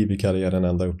hållit liv i karriären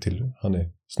ända upp till han är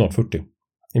snart 40.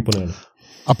 Imponerande.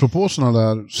 Apropå sådana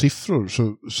där siffror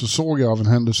så såg jag av en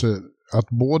händelse att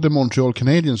både Montreal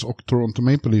Canadiens och Toronto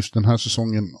Maple Leafs den här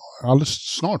säsongen,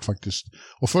 alldeles snart faktiskt,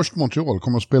 och först Montreal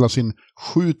kommer att spela sin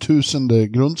 7000:e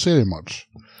grundseriematch.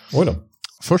 Oj då.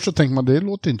 Först så tänker man, det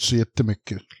låter inte så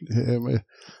jättemycket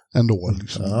ändå.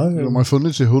 Liksom. De har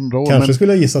funnits i 100 år. Kanske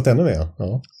skulle jag gissat ännu mer.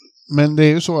 Ja. Men det är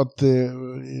ju så att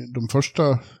de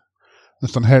första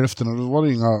nästan hälften, och då var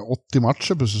det inga 80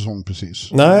 matcher per säsong precis.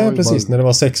 Nej, precis, när det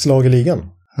var 6 lag i ligan.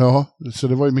 Ja, så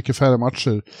det var ju mycket färre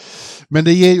matcher. Men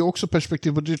det ger ju också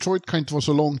perspektiv på Detroit kan inte vara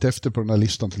så långt efter på den här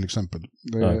listan till exempel.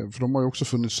 För de har ju också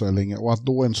funnits så här länge. Och att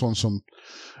då en sån som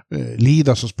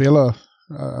Lida som spelar,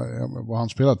 vad han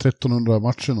spelar, 1300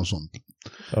 matcher och sånt.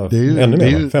 Ja, det är ju, ännu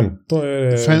mer, 15,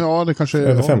 ja, det kanske är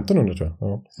över 1500 tror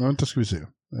jag. Ja, inte ska vi se.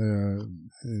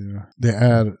 Det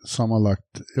är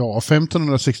sammanlagt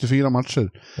 1564 matcher.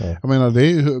 Ja. Jag menar, det är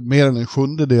ju mer än en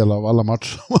 7/10 av alla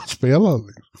matcher man spelar.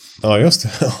 Ja, just det.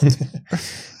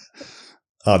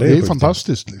 Ja, det är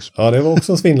fantastiskt. Liksom. Ja, det var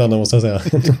också svindlande måste jag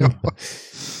säga.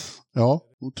 Ja,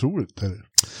 otroligt.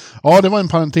 Ja, det var en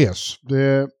parentes.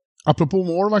 Apropå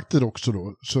målvakter också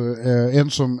då, så en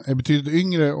som är betydligt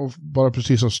yngre och bara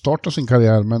precis har startat sin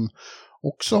karriär, men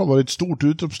också har varit ett stort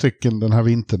utropstecken den här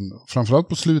vintern, framförallt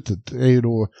på slutet, är ju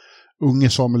då unge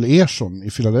Samuel Ersson i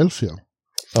Philadelphia.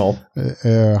 Ja.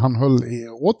 Han höll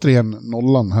återigen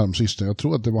nollan här sista. Jag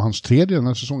tror att det var hans 3:e den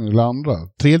här säsongen, eller andra.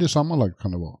 3:e sammanlagt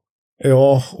kan det vara.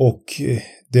 Ja, och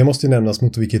det måste ju nämnas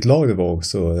mot vilket lag det var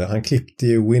också. Han klippte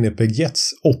ju Winnipeg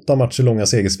Jets 8 matcher långa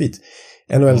segersvit.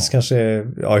 NHLs kanske,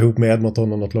 ihop med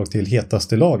Edmonton och något lag till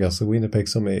hetaste lag. Alltså Winnipeg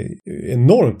som är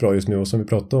enormt bra just nu och som vi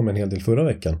pratade om en hel del förra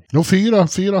veckan. Jo,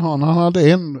 4 han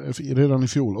hade en redan i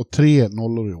fjol och 3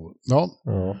 nollor i år. Ja.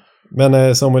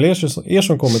 Men Samuel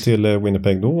Ersson kommer till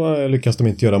Winnipeg, då lyckas de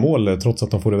inte göra mål trots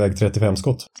att de får iväg 35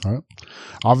 skott.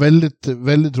 Ja, väldigt,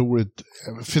 väldigt roligt.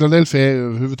 Philadelphia är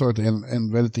överhuvudtaget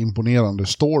en väldigt imponerande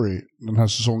story den här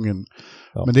säsongen.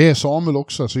 Ja. Men det är Samuel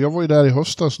också. Så jag var ju där i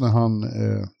höstas när han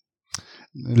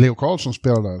Leo Karlsson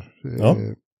spelade där. Ja.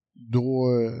 Då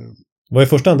var i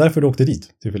första hand därför du åkte dit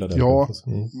till Philadelphia. Ja,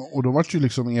 och då var det ju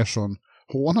liksom Ersson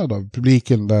hånad av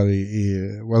publiken där i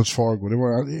Wells Fargo.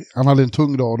 Han hade en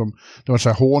tung dag. Det var så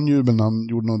här hånjubel när han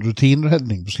gjorde någon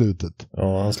rutinräddning på slutet.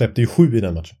 Ja, han släppte ju 7 i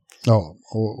den matchen. Ja,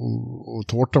 och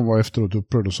Tårtan var efteråt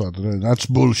upprörd och sa att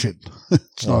that's bullshit.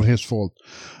 It's not his fault.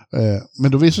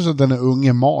 Men då visade sig att den är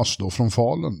unge Mas då från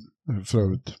Falun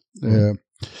förut.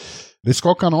 Det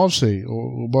skakade han av sig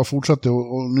och bara fortsatte.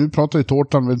 Och nu pratar ju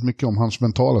Tårtan väldigt mycket om hans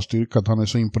mentala styrka. Att han är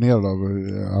så imponerad av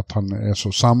att han är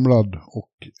så samlad och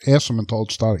är så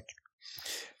mentalt stark.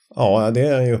 Ja, det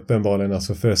är ju uppenbarligen.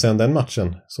 Alltså för sen den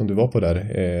matchen som du var på där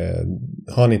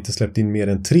har han inte släppt in mer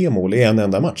än 3 mål i en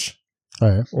enda match.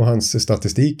 Nej. Och hans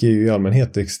statistik är ju i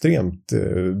allmänhet extremt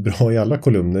bra i alla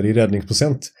kolumner i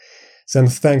räddningsprocent. Sen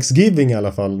Thanksgiving i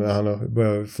alla fall, när han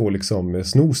började få liksom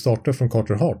starter från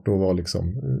Carter Hart och var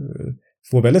liksom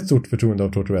får väldigt stort förtroende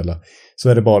av Tortorella, så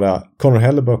är det bara Connor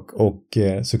Hellebuck och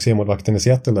succémålvakten i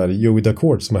Seattle där, Joey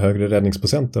Daccord, som har högre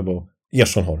räddningsprocent än vad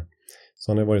Ersson har.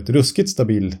 Så han har varit ruskigt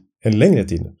stabil en längre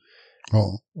tid nu.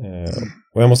 Ja.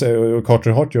 Och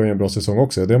Carter Hart gör ju en bra säsong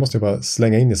också. Det måste jag bara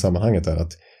slänga in i sammanhanget här,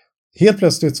 att helt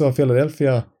plötsligt så har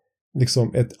Philadelphia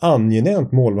liksom ett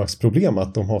angenämt målvaktsproblem,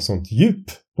 att de har sånt djup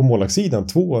på målvaktssidan.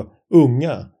 2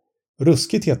 unga,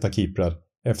 ruskigt heta keeprar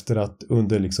efter att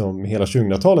under liksom hela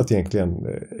 2000-talet egentligen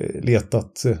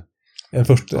letat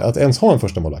att ens ha en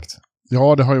första målvakt.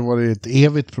 Ja, det har ju varit ett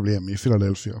evigt problem i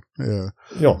Philadelphia.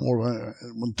 Ja.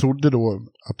 Man trodde då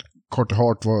att Carter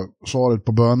Hart var svaret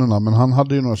på bönerna, men han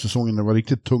hade ju några säsonger där det var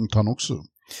riktigt tungt han också.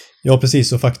 Ja,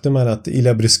 precis. Och faktum är att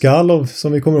Ilja Bryskalov,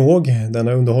 som vi kommer ihåg,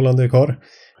 denna underhållande karl,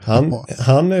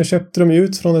 han köpte dem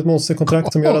ut från ett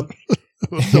monsterkontrakt som gör att...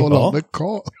 Underhållande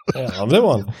karl? Ja, det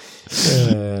var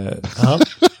han.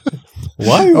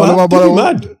 Why? Ja,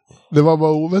 det var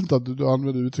bara oväntat att du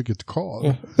använde uttrycket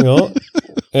karl. Ja.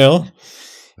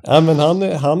 Ja, men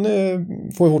han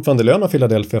får ju fortfarande lön av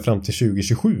Philadelphia fram till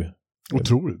 2027.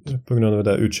 Otroligt. På grund av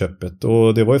det där utköpet.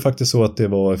 Och det var ju faktiskt så att det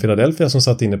var Philadelphia som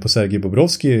satt inne på Sergej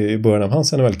Bobrovsky i början av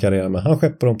hans NHL-karriär. Men han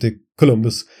skeppade dem till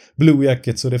Columbus Blue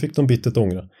Jackets, så det fick de bittert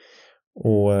ångra.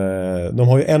 Och de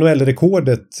har ju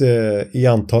NHL-rekordet i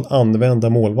antal använda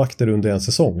målvakter under en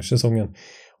säsong. Säsongen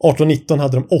 18-19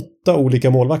 hade de 8 olika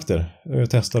målvakter.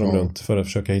 Testade de runt för att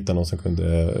försöka hitta någon som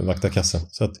kunde vakta kassen.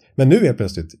 Så att, men nu är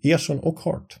plötsligt Ersson och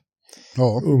Hart.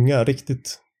 Ja. Unga,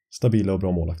 riktigt stabila och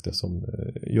bra målvakter som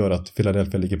gör att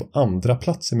Philadelphia ligger på andra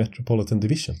plats i Metropolitan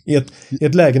Division. I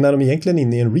ett läge när de egentligen är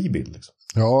inne i en rebuild. Liksom.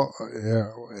 Ja,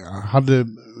 hade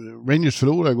Rangers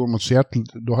förlorat igår mot Seattle,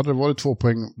 då hade det varit 2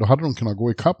 poäng. Då hade de kunnat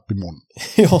gå i kapp imorgon.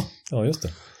 Ja, just det.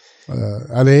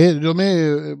 De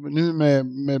är nu med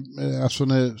alltså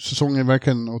när säsongen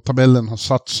verkligen och tabellen har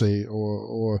satt sig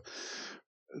och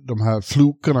de här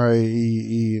flokerna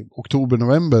i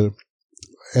oktober-november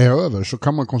är över, så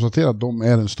kan man konstatera att de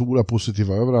är den stora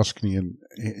positiva överraskningen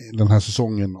i den här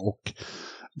säsongen. Och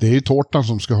det är ju Tårtan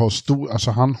som ska ha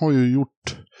alltså han har ju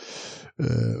gjort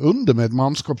under med ett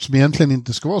manskap som egentligen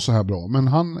inte ska vara så här bra, men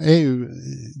han är ju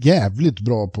jävligt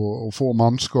bra på att få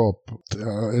manskap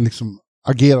liksom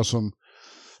agera som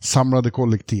samlade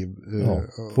kollektiv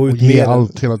och ge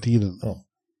allt hela tiden.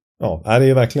 Ja, det är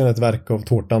ju verkligen ett verk av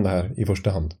Tårtan det här i första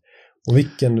hand. Och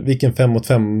vilken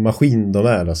 5-mot-5-maskin de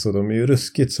är. Alltså, de är ju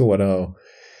ruskigt svåra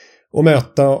att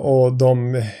möta, och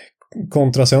de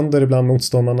kontrar sönder ibland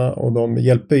motståndarna, och de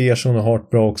hjälper Ersson och Hart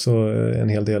bra också en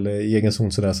hel del i egen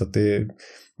zon sådär, så att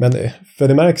men för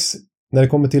det märks när det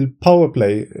kommer till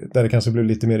powerplay, där det kanske blir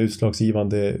lite mer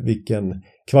utslagsgivande vilken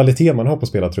kvalitet man har på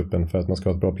spelartruppen för att man ska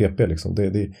ha ett bra PP liksom.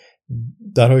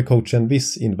 Där har ju coachen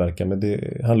viss inverkan, men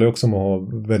det handlar ju också om att ha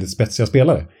väldigt spetsiga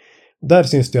spelare. Där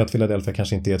syns det ju att Philadelphia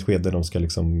kanske inte är ett skede där de ska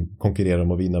liksom konkurrera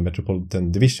om att vinna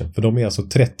Metropolitan Division. För de är alltså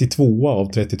 32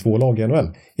 av 32 lag i NHL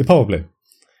i powerplay.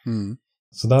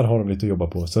 Så där har de lite att jobba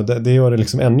på. Så det gör det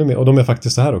liksom ännu mer. Och de är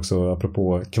faktiskt så här också,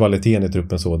 apropå kvaliteten i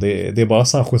truppen så. Det är bara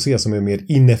San Jose som är mer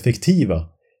ineffektiva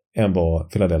än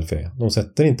vad Philadelphia är. De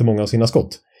sätter inte många av sina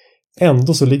skott.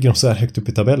 Ändå så ligger de så här högt upp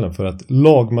i tabellen för att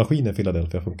lagmaskinen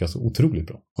Philadelphia funkar så otroligt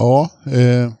bra. Ja,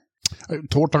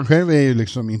 Tårtan själv är ju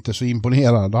liksom inte så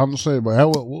imponerad. Han säger bara,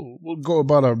 we'll go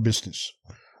about our business.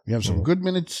 We have some good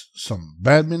minutes, some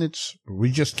bad minutes, we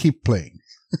just keep playing.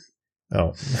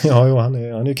 Han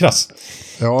är ju krass.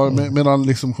 Ja, medan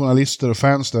liksom journalister och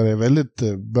fans där är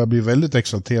börjar bli väldigt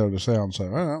exalterade, säger han så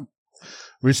här,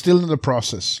 We're still in the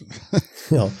process.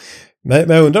 Ja. Men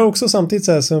jag undrar också samtidigt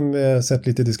så här, som jag sett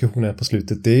lite diskussioner på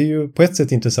slutet. Det är ju på ett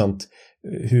sätt intressant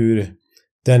hur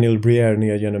Daniel Briere,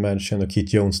 nya general manager, och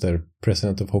Keith Jones där,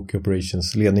 president of hockey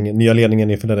operations, nya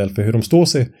ledningen i Philadelphia, hur de står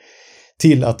sig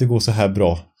till att det går så här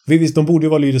bra. Visst, de borde ju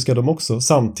vara lyriska de också.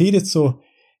 Samtidigt så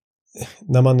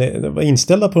när man var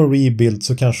inställda på en rebuild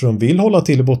så kanske de vill hålla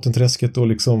till i bottenträsket och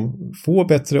liksom få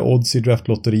bättre odds i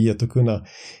draftlotteriet och kunna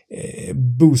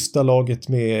boosta laget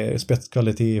med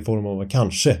spetskvalitet i form av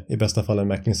kanske i bästa fall en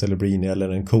Macklin Celebrini eller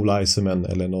en Cole Eiserman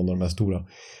eller någon av de här stora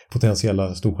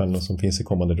potentiella storstjärnorna som finns i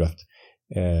kommande draft.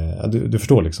 Du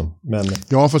förstår liksom. Men...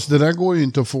 Ja, fast det där går ju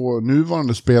inte att få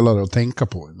nuvarande spelare att tänka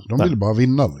på. De vill bara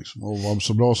vinna liksom, och vara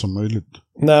så bra som möjligt.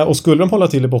 Nej, och skulle de hålla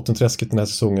till i bottenträsket den här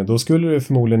säsongen, då skulle det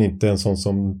förmodligen inte en sån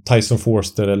som Tyson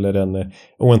Forster eller en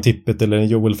Owen Tippett eller en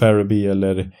Joel Farabee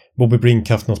eller Bobby Brink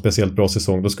haft någon speciellt bra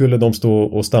säsong. Då skulle de stå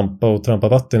och stampa och trampa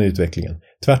vatten i utvecklingen.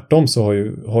 Tvärtom så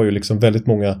har ju liksom väldigt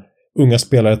många unga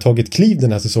spelare tagit kliv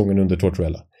den här säsongen under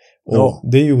Tortorella.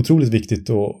 Och det är ju otroligt viktigt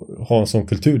att ha en sån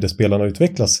kultur där spelarna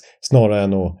utvecklas snarare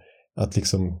än att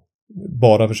liksom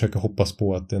bara försöka hoppas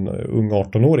på att en ung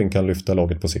 18-åring kan lyfta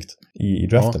laget på sikt i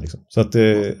draften. Ja. Liksom. Så att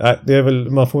det är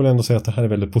väl, man får väl ändå säga att det här är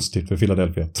väldigt positivt för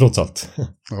Philadelphia, trots allt.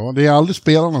 Ja, det är aldrig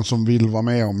spelarna som vill vara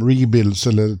med om rebuilds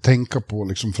eller tänka på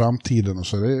liksom framtiden och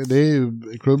så. Det är ju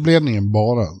klubbledningen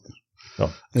bara. Ja.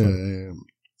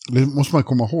 Det måste man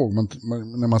komma ihåg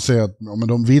när man säger att men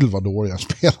de vill vara dåliga.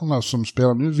 Spelarna som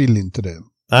spelar nu vill inte det.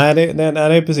 Nej, det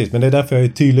är precis. Men det är därför jag är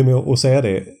tydlig med att säga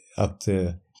det. Att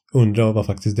undra vad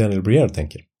faktiskt Daniel Briere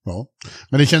tänker. Ja,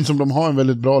 men det känns som de har en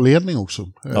väldigt bra ledning också.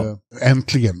 Ja.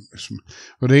 Äntligen. Liksom.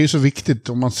 Och det är ju så viktigt.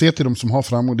 Om man ser till de som har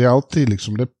framgång. Det är alltid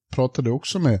liksom, det pratade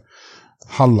också med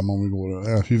Hallam om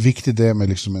igår. Hur viktigt det är med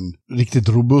liksom en riktigt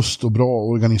robust och bra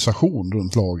organisation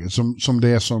runt laget. Som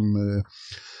det som...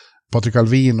 Patrik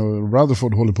Alvin och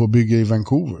Rutherford håller på att bygga i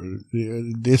Vancouver.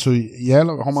 Det är så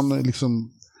jävla... Har man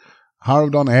liksom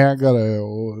halvdan ägare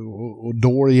och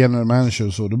dålig general manager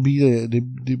så då blir det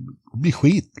blir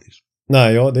skit. Liksom.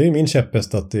 Nej, ja, det är min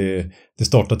käpphäst att det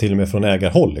startar till och med från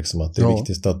ägarhåll. Liksom, att det är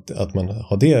viktigt att man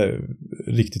har det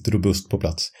riktigt robust på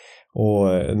plats. Och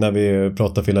när vi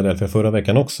pratade Philadelphia förra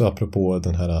veckan också, apropå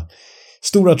den här...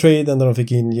 stora traden där de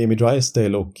fick in Jamie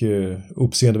Drysdale och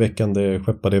uppseendeväckande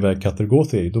skeppade iväg Cutter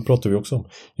Gauthier. Då pratar vi också om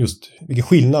just vilken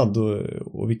skillnad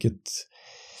och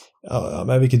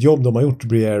vilket jobb de har gjort,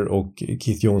 Briere och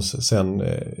Keith Jones, sen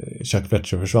Chuck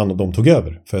Fletcher försvann och de tog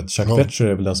över. För att Chuck Fletcher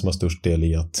är väl den som har störst del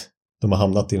i att de har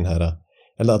hamnat i den här,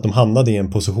 eller att de hamnade i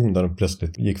en position där de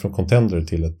plötsligt gick från contender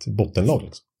till ett bottenlag.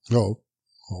 Liksom.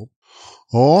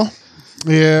 Ja.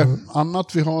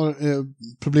 Annat, vi har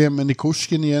problem med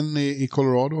Nikushkin igen i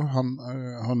Colorado. Han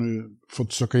har nu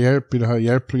fått söka hjälp i det här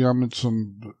hjälpprogrammet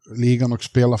som ligan och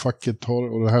spelarfacket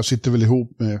har. Och det här sitter väl ihop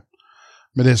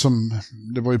med det som...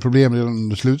 Det var ju problem redan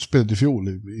under slutspelet i fjol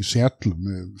i Seattle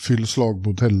med fyllslag på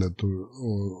hotellet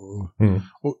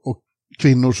och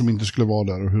kvinnor som inte skulle vara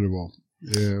där och hur det var.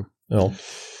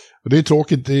 Och det är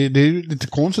tråkigt. Det är lite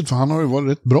konstigt för han har ju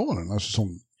varit rätt bra den här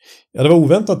säsongen. Ja, det var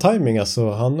oväntad timing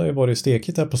alltså. Han har ju varit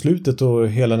stekheta här på slutet och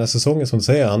hela den här säsongen som du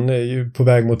säger. Han är ju på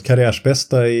väg mot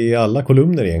karriärsbästa i alla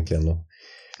kolumner egentligen.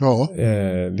 Ja.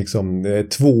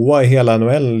 Tvåa i hela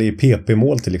NHL i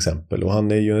PP-mål till exempel. Och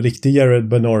han är ju en riktig Jared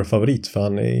Bernard-favorit. För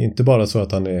han är inte bara så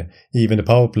att han är given i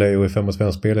powerplay och i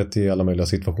 5-5-spelet i alla möjliga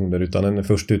situationer. Utan han är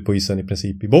först ut på isen i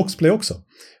princip i boxplay också.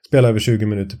 Spelar över 20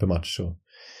 minuter per match.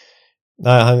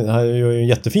 Nej, han gör ju en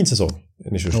jättefin säsong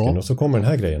i Nikushkin och så kommer den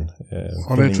här grejen.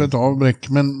 Det är ett avbräck,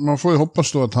 men man får ju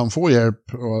hoppas då att han får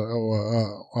hjälp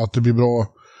och att det blir bra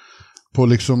på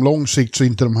liksom lång sikt så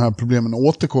inte de här problemen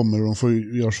återkommer och de får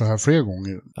göra så här fler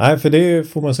gånger. Nej, för det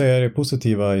får man säga är det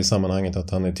positiva i sammanhanget,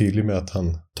 att han är tydlig med att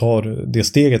han tar det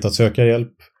steget att söka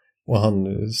hjälp, och han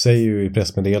säger ju i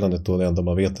pressmeddelandet då, det enda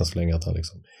man vet än så länge, att han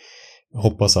liksom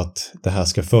hoppas att det här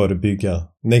ska förebygga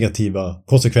negativa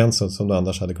konsekvenser som det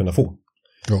annars hade kunnat få.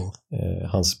 Ja.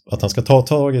 Att han ska ta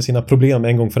tag i sina problem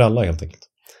en gång för alla helt enkelt.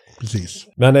 Precis.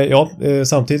 Men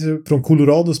samtidigt från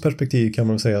Colorados perspektiv kan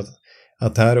man säga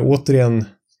att här återigen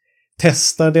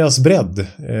testar deras bredd.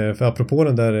 För apropå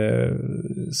den där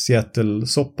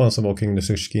Seattle-soppan som var kring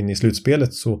Nikushkin i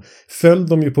slutspelet, så föll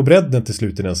de ju på bredden till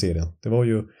slut i den serien. Det var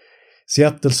ju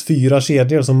Seattles 4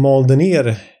 kedjor som malde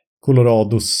ner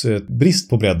Colorados brist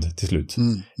på bredd till slut.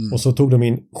 Och så tog de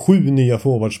in 7 nya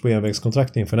forwards på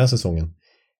envägskontrakt inför den här säsongen.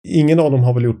 Ingen av dem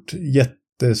har väl gjort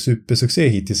jättesupersuccé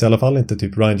hittills, i alla fall inte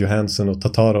typ Ryan Johansson och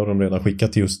Tatar har de redan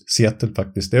skickat till just Seattle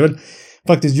faktiskt. Det är väl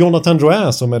faktiskt Jonathan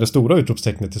Drouin som är det stora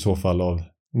utropstecknet i så fall av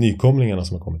nykomlingarna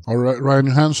som har kommit. Ryan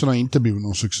Johansson har inte blivit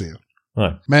någon succé.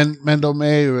 Nej. Men de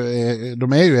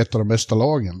är ju ett av de bästa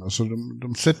lagen. Alltså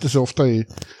de sätter sig ofta i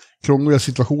krångliga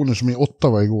situationer, som i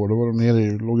Ottawa igår. Då var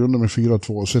de låg under med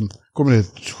 4-2 och sen kommer det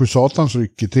ett satans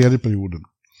ryck i tredje perioden.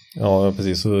 Ja,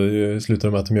 precis. Så slutar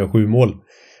de med att de gör 7 mål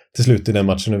till slut i den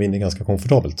matchen och vinner ganska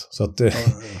komfortabelt. Så att,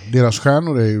 deras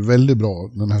stjärnor är ju väldigt bra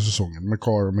den här säsongen.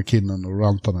 McCarr, McKinnon och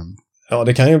Rantanen. Ja,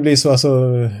 det kan ju bli så. Alltså,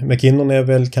 McKinnon är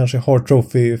väl kanske Hart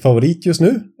Trophy-favorit just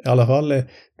nu. I alla fall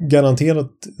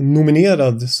garanterat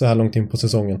nominerad så här långt in på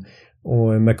säsongen.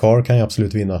 Och McCarr kan ju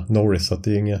absolut vinna Norris. Så att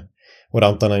det är inget... Och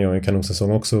Rantanen gör en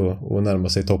kanonsäsong också och närmar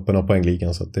sig toppen av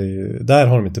poängligan. Så att där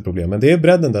har de inte problem. Men det är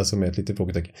bredden där som är ett litet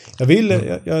frågetecken.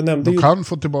 Jag nämnde de kan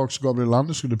få tillbaka Gabriel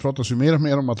Landeskog. Det pratas ju mer och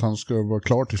mer om att han ska vara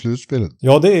klar till slutspelet.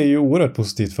 Ja, det är ju oerhört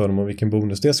positivt för dem och vilken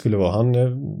bonus det skulle vara. Han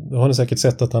har ni säkert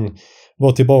sett att han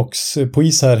var tillbaks på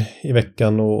is här i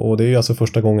veckan. Och det är ju alltså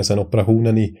första gången sedan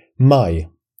operationen i maj.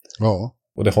 Ja.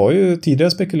 Och det har ju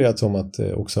tidigare spekulerats om att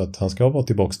också att han ska vara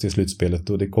tillbaka till slutspelet.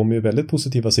 Och det kommer ju väldigt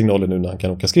positiva signaler nu när han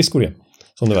kan åka skridskor igen.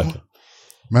 Som det verkar.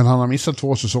 Men han har missat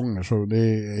 2 säsonger, så det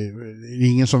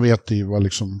är ingen som vet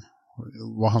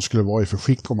vad han skulle vara i för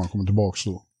skick om han kommer tillbaka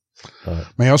då. Nej.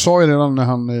 Men jag sa ju redan när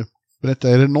han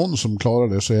berättade, är det någon som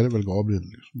klarar det så är det väl Gabriel.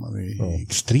 Han är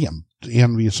extremt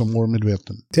envis och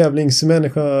målmedveten.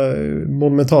 Tävlingsmänniska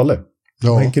monumentale.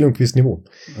 Ja. Henke Lundqvist-nivå.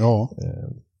 Ja.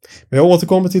 Men jag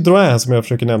återkommer till Drouin som jag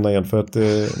försöker nämna igen för att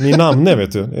min namn är,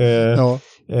 vet du. Ja.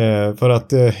 För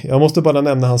att jag måste bara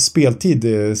nämna hans speltid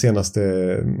senaste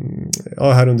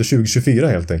här under 2024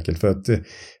 helt enkelt. För att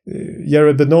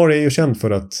Jared Bednar är ju känd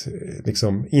för att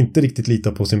liksom inte riktigt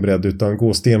lita på sin bredd utan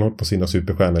gå stenhårt på sina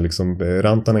superstjärnor. Liksom,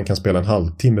 Rantanen kan spela en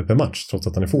halvtimme per match trots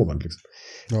att han är forward. Liksom.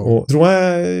 Ja. Och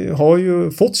Drouin har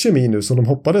ju fått kemi nu som de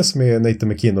hoppades med Nathan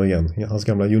McKinnon igen. Hans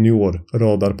gamla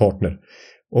junior-radarpartner.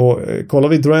 Och kollar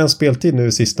vi Drouins speltid nu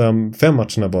i sista 5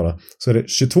 matcherna bara så är det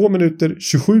 22 minuter,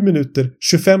 27 minuter,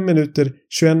 25 minuter,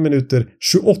 21 minuter,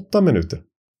 28 minuter.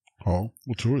 Ja,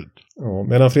 otroligt. Ja,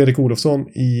 medan Fredrik Olofsson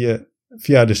i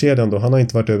fjärde kedjan då, han har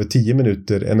inte varit över 10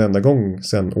 minuter en enda gång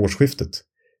sedan årsskiftet.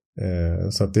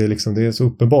 Så att det är så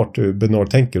uppenbart hur Bednar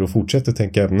tänker och fortsätter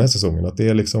tänka även den här säsongen. Att det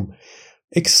är liksom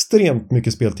extremt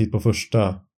mycket speltid på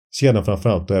första kedjan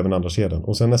framförallt och även andra kedjan.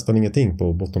 Och sen nästan ingenting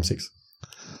på bottom 6.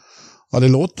 Ja, det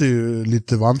låter ju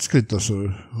lite vanskligt. Alltså.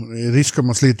 Risk att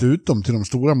man sliter ut dem till de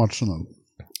stora matcherna.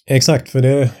 Exakt, för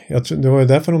det var ju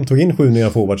därför de tog in 7 nya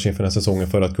forwards inför den här säsongen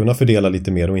för att kunna fördela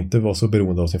lite mer och inte vara så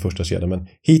beroende av sin första kedja. Men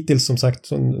hittills, som sagt,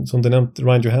 som du nämnt,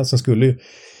 Ryan Johansson skulle ju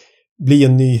bli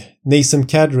en ny Nathan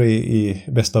Kadri i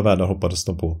bästa av världar hoppades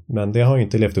de på. Men det har ju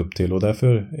inte levt upp till och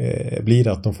därför blir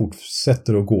det att de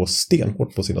fortsätter att gå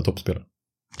stenhårt på sina toppspelare.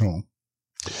 Ja.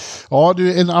 Ja,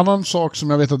 en annan sak som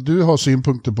jag vet att du har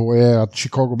synpunkter på är att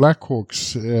Chicago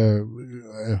Blackhawks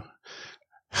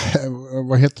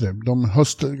vad heter det? De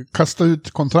kastar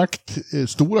ut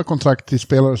stora kontrakt till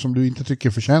spelare som du inte tycker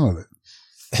förtjänar det.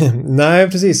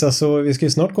 Nej, precis. Alltså, vi ska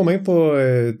ju snart komma in på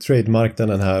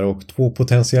trade-marknaden här och 2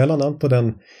 potentiella namn på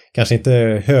den, kanske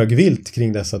inte högvilt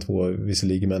kring dessa 2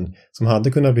 visserligen, men som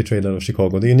hade kunnat bli tradade av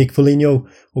Chicago. Det är Nick Foligno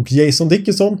och Jason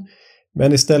Dickinson.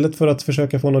 Men istället för att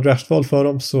försöka få något draftval för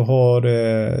dem så har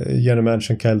general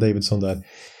manager Kyle Davidson där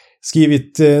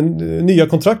skrivit nya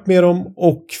kontrakt med dem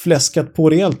och fläskat på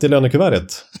rejält i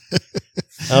lönekuvertet.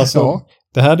 Alltså, ja.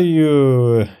 Det här är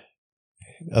ju...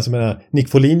 Alltså, Nick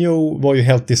Foligno var ju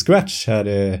helt i scratch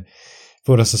här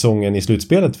förra säsongen i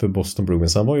slutspelet för Boston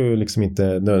Bruins. Han var ju liksom inte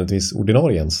nödvändigtvis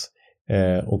ordinarie ens.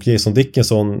 Och Jason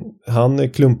Dickinson, han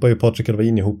klumpar ju Patrick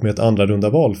Allvin ihop med ett andra runda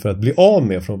val för att bli av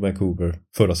med från Vancouver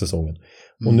förra säsongen.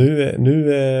 Och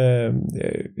nu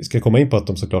vi ska komma in på att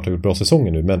de såklart har gjort bra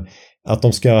säsonger nu, men att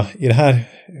de ska i det här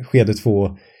skedet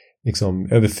få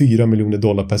liksom över $4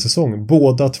 miljoner per säsong,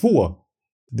 båda 2,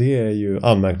 det är ju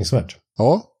anmärkningsvärt.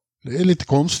 Ja, det är lite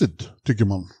konstigt tycker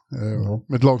man.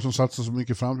 Med ett lag som satsar så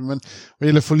mycket fram. Men vad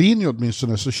gäller Foligno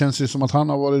åtminstone så känns det som att han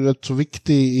har varit rätt så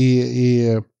viktig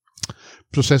i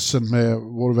processen med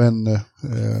vår vän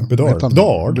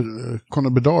Connor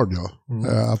Bedard, ja.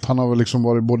 Att han har liksom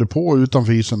varit både på och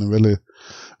utanför isen en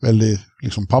väldigt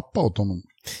liksom pappa åt honom.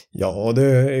 Ja, det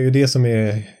är ju det som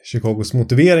är Chicagos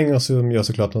motivering och som gör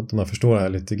såklart att man förstår här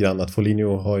lite grann att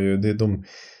Foligno har ju de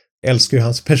älskar ju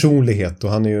hans personlighet och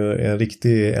han är ju en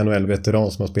riktig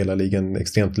NHL-veteran som har spelat ligan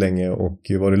extremt länge och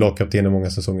varit lagkapten i många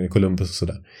säsonger i Columbus och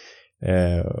sådär.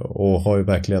 Och har ju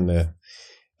verkligen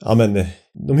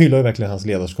de hyllar ju verkligen hans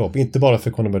ledarskap, inte bara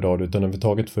för Connor Bedard utan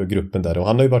överhuvudtaget för gruppen där, och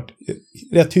han har ju varit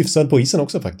rätt hyfsad på isen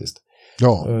också faktiskt.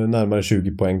 Ja. Närmare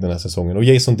 20 poäng den här säsongen, och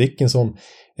Jason Dickinson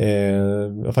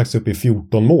var faktiskt uppe i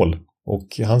 14 mål och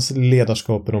hans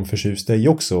ledarskap är de förtjusta i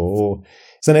också. Och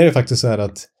sen är det faktiskt så här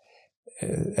att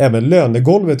även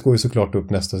lönegolvet går ju såklart upp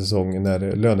nästa säsong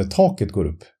när lönetaket går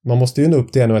upp. Man måste ju nå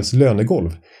upp till NHLs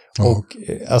lönegolv. Ja. Och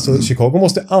alltså Chicago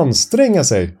måste anstränga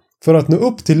sig för att nå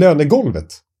upp till lönegolvet.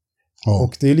 Ja.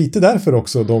 Och det är lite därför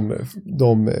också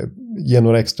de ger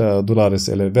några extra dollares,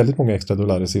 eller väldigt många extra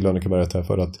dollares i lönekuvertet här,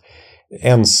 för att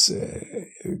ens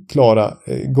klara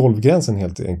golvgränsen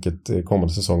helt enkelt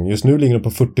kommande säsong. Just nu ligger de på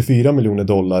 $44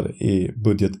 miljoner i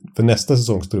budget för nästa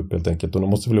säsongs trupp helt enkelt, och de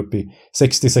måste väl upp i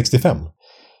 60-65.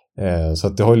 Så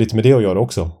att det har ju lite med det att göra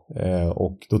också.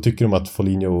 Och då tycker de att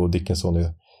Foligno och Dickinson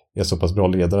är så pass bra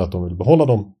ledare att de vill behålla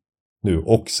dem nu.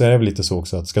 Och så är det väl lite så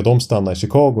också att ska de stanna i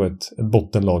Chicago, ett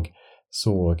bottenlag,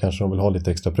 så kanske de vill ha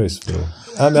lite extra pröjs för det.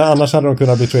 Men annars hade de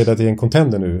kunnat bli tradad i en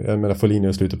contender nu. Jag menar, Foligno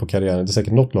i slutet på karriären. Det är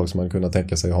säkert något lag som man kunde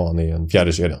tänka sig ha han i en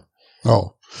fjärde kedja.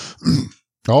 Ja.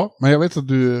 Ja, men jag vet att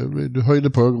du höjde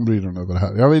på ögonbrynen över det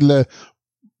här. Jag vill,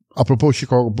 apropå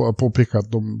Chicago, påpeka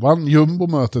att de vann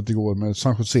jumbo-mötet igår med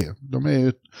San Jose. De är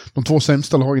ju de 2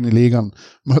 sämsta lagen i ligan,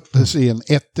 möttes i en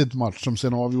 1-1-match som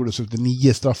sen avgjordes efter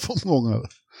 9 straffomgångar.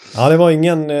 Ja, det var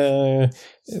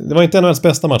det var inte NHLs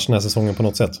bästa match den här säsongen på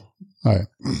något sätt. Nej,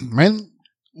 men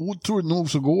otroligt nog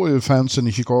så går ju fansen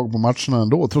i Chicago på matcherna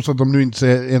ändå, trots att de nu inte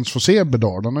ens får se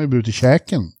Bedard. Han har ju brutit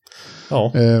käken.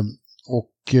 Ja.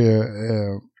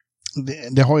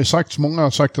 Det har ju sagts, många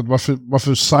har sagt att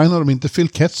varför signar de inte Phil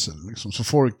Kessel liksom, så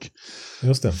folk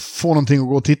får någonting att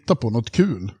gå och titta på, något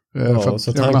kul. Ja,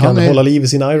 så att han kan hålla liv i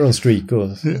sin Iron Streak.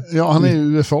 Ja, han är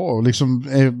ju UFA och liksom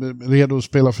är redo att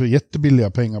spela för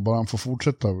jättebilliga pengar, bara han får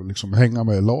fortsätta och liksom hänga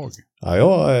med lag. Ja,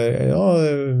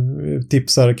 jag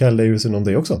tipsar Kalle Jusen om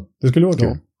det också. Det skulle vara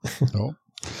kul.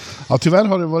 Ja, tyvärr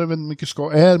har det varit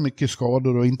mycket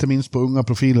skador och inte minst på unga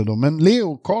profiler då. Men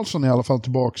Leo Karlsson är i alla fall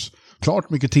tillbaks klart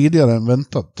mycket tidigare än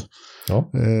väntat. Ja.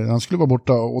 Han skulle vara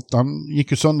borta, han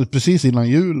gick ju sönder precis innan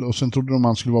jul och sen trodde de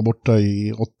han skulle vara borta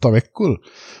i 8 veckor.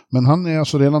 Men han är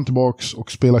alltså redan tillbaks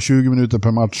och spelar 20 minuter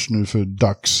per match nu för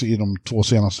Ducks i de 2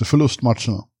 senaste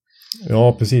förlustmatcherna.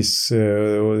 Ja, precis.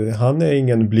 Han är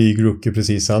ingen blyg rookie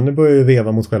precis. Han börjar ju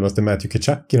veva mot självaste Matthew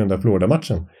Tkachuk i den där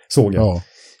Florida-matchen, såg jag. Ja.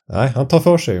 Nej, han tar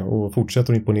för sig och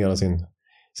fortsätter att imponera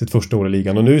sitt första år i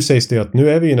ligan. Och nu sägs det att nu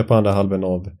är vi inne på andra halvan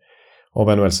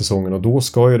av NHL-säsongen, och då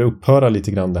ska ju det upphöra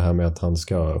lite grann det här med att han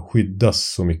ska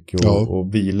skyddas så mycket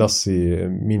och vilas i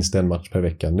minst en match per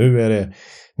vecka.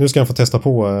 Nu ska han få testa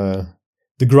på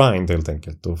the grind helt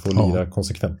enkelt och få lira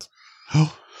konsekvent.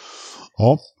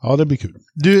 Ja, det blir kul.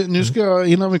 Du, nu ska jag,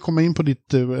 innan vi kommer in på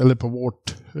på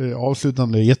vårt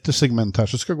avslutande jättesegment här,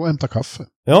 så ska jag gå och hämta kaffe.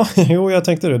 Ja, jag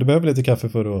tänkte det. Du behöver lite kaffe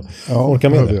för att orka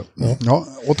med det. Ja,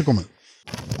 återkommer.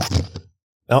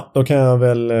 Ja, då kan jag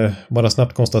väl bara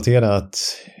snabbt konstatera att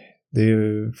det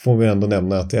får vi ändå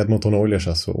nämna att Edmonton Oilers,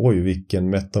 alltså, vilken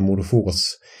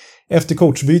metamorfos. Efter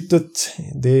coachbytet,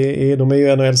 de är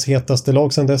ju NHLs hetaste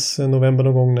lag sedan dess, november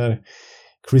någon gång när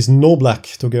Chris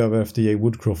Knoblach tog över efter Jay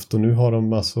Woodcroft, och nu har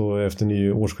de alltså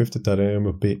efter årsskiftet där är de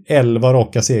uppe i 11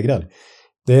 raka segrar.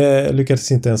 Det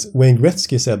lyckades inte ens Wayne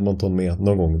Gretzkys Edmonton med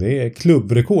någon gång. Det är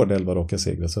klubbrekord 11 raka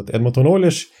segrar, så att Edmonton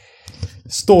Oilers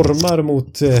stormar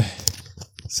mot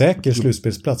säker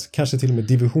slutspelsplats, kanske till och med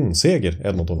divisionsseger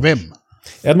Edmonton Oilers. Vem?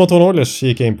 Edmonton Oilers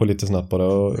gick jag in på lite snabbt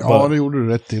bara. Det gjorde du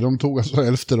rätt i. De tog alltså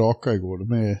 11:e raka igår.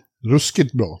 De är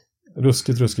ruskigt bra.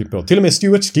 Ruskigt bra. Till och med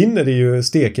Stuart Skinner är ju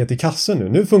steket i kassen nu.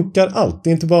 Nu funkar allt. Det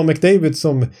är inte bara McDavid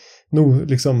som nog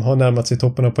liksom har närmat sig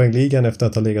toppen av poängligan efter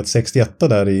att ha legat 61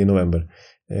 där i november.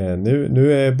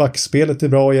 Nu är backspelet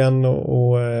bra igen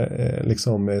och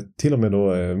liksom till och med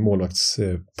då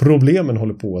målvaktsproblemen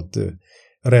håller på att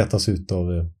rätas ut av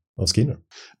Skinner.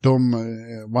 De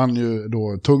vann ju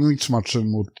då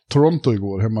tungviktsmatchen mot Toronto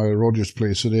igår hemma i Rogers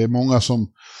Place, så det är många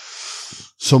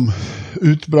som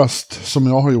utbrast, som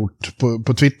jag har gjort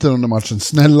på Twitter under matchen.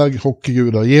 Snälla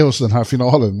hockeygudar, ge oss den här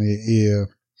finalen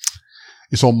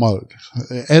i sommar.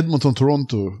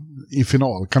 Edmonton-Toronto i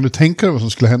final. Kan du tänka dig vad som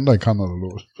skulle hända i Kanada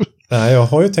då? Nej, jag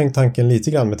har ju tänkt tanken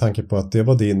lite grann med tanke på att det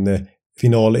var din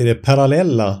final i det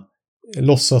parallella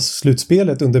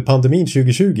låtsas-slutspelet under pandemin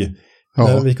 2020. Ja.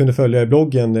 Där vi kunde följa i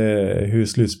bloggen hur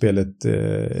slutspelet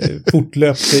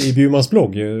fortlöpte i Bjurmans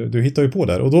blogg. Du hittar ju på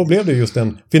där. Och då blev det just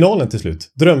den finalen till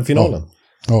slut. Drömfinalen.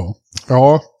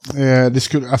 Ja, det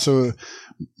skulle, alltså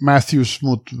Matthews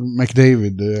mot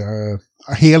McDavid,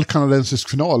 helt kanadensisk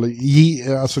final.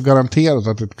 Alltså garanterat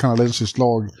att ett kanadensiskt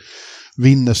lag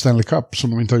vinner Stanley Cup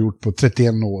som de inte har gjort på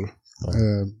 31 år. Ja.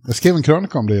 Jag skrev en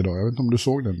krönika om det idag. Jag vet inte om du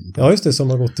såg den. Ja, just det, som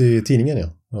har gått i tidningen,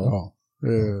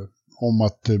 om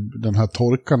att den här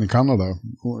torkan i Kanada,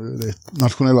 det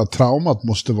nationella traumat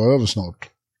måste vara över snart.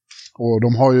 Och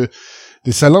de har ju, det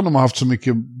är sällan de har haft så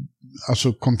mycket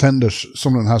alltså contenders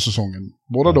som den här säsongen.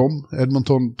 Båda de,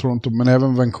 Edmonton, Toronto, men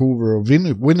även Vancouver och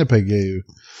Winnipeg är ju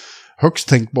högst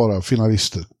tänkbara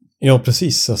finalister. Ja,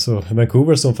 precis. Alltså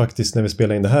Vancouver som faktiskt när vi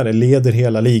spelar in det här leder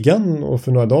hela ligan, och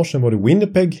för några dagar sedan var det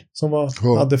Winnipeg som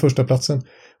hade första platsen.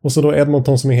 Och så då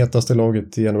Edmonton som är hetaste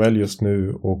laget i NHL just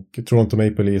nu, och Toronto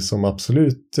Maple Leafs som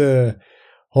absolut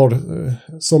har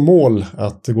som mål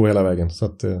att gå hela vägen. Så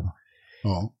att,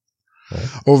 ja.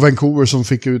 Och Vancouver som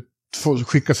fick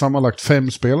skicka sammanlagt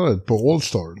 5 spelare på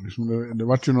All-Star. Liksom det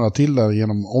var ju några till där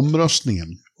genom omröstningen.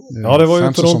 Ja, det var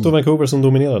ju Toronto och Vancouver som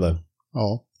dominerade.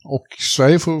 Ja, och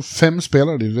Sverige får 5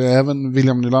 spelare. Även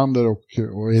William Nylander och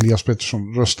Elias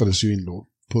Pettersson röstades ju in då.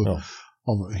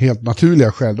 Av helt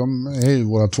naturliga skäl. De är ju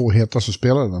våra 2 hetaste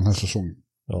spelare den här säsongen.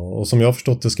 Ja, och som jag har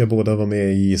förstått det ska båda vara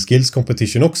med i skills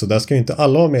competition också. Där ska ju inte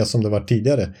alla vara med som det var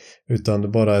tidigare,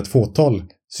 utan bara ett fåtal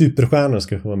superstjärnor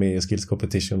ska få vara med i skills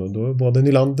competition, och då är både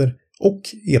Nylander och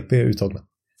EP uttagna.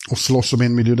 Och slåss om $1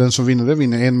 miljon. Den som vinner det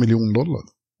vinner $1 miljon.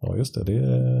 Ja, just det.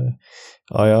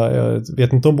 Jag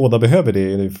vet inte om båda behöver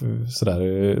det.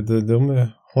 Sådär. De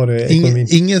har ekonomin.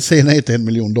 Ingen säger nej till $1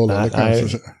 miljon. Nej.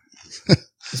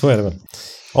 Så är det väl.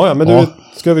 Ja, men du,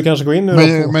 ska vi kanske gå in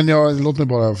nu? Men låt mig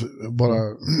bara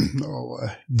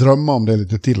drömma om det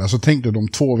lite till. Alltså tänk dig de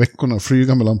 2 veckorna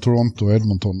flyga mellan Toronto och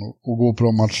Edmonton och gå på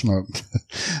de matcherna.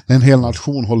 En hel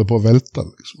nation håller på att välta.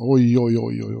 Liksom. Oj.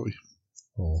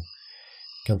 Ja.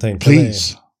 Kan tänka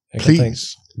Please. Tänka,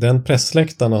 den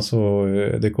pressläktaren, alltså,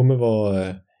 det kommer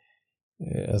vara...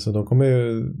 Alltså de kommer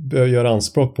göra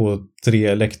anspråk på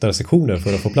 3 läktarsektioner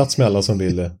för att få plats med alla som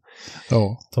vill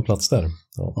ta plats där.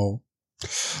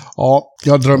 Ja,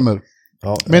 jag drömmer.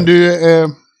 Men du,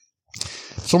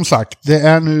 som sagt, det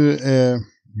är nu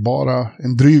bara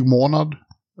en dryg månad,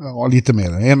 lite mer,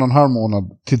 1,5 månad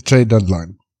till trade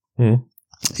deadline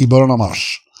i början av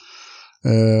mars.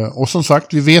 Och som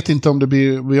sagt, vi vet inte om det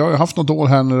blir, vi har ju haft något år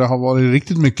här när det har varit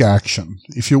riktigt mycket action,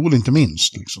 i fjol inte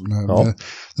minst liksom, när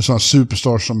sådana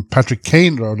superstars som Patrick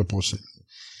Kane rörde på sig.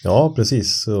 Ja,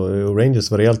 precis, och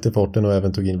Rangers var rejält i farten och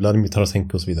även tog in Vladimir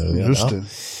Tarasenko och så vidare. Just det.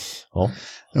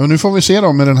 Ja, nu får vi se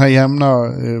då med den här jämna,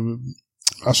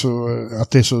 alltså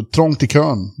att det är så trångt i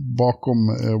kön bakom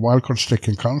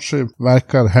wildcard-strecken kanske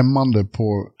verkar hämmande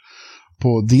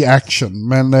på the action,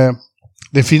 men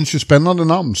det finns ju spännande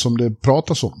namn som det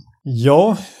pratas om.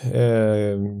 Ja,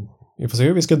 vi får se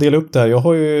hur vi ska dela upp det här. Jag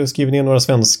har ju skrivit ner några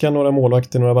svenskar, några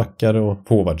målvakter, några backar och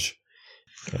forwards.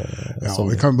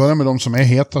 Vi kan börja med de som är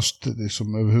hetast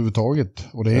liksom, överhuvudtaget.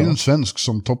 Och det är en svensk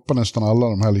som toppar nästan alla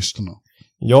de här listorna.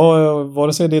 Ja,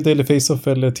 vare sig det är Daily Faceoff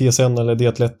eller TSN eller The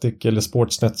Athletic eller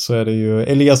Sportsnet, så är det ju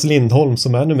Elias Lindholm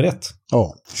som är nummer 1.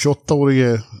 Ja,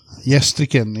 28-årige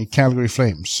gästriken i Calgary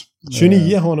Flames.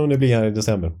 29 har han hunnit bli här i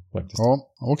december faktiskt. Ja,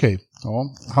 okej.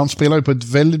 Ja, han spelar ju på ett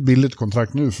väldigt billigt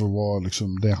kontrakt nu för att vara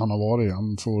liksom det han har varit.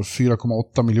 Han får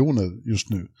 4,8 miljoner just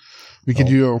nu. Vilket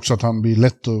gör också att han blir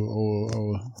lätt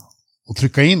att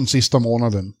trycka in sista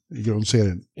månaden i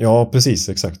grundserien. Ja, precis,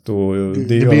 exakt. Och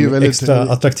det gör blir väldigt extra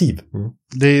attraktiv.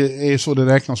 Det är så det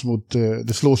räknas mot,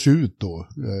 det slås ju ut då.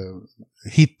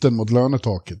 Hitten mot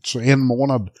lönetaket. Så 1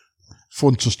 månad får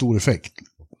inte så stor effekt.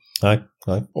 Nej.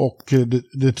 Och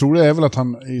det tror jag är väl att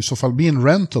han i så fall blir en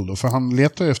rental då, för han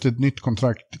letar efter ett nytt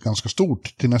kontrakt ganska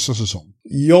stort till nästa säsong.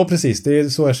 Ja, precis. Det är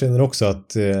så jag känner också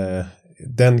att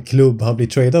den klubb han blir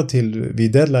tradad till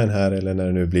vid deadline här, eller när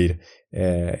det nu blir,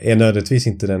 är nödvändigtvis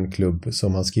inte den klubb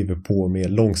som han skriver på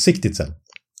med långsiktigt sen.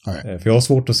 För jag har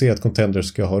svårt att se att contenders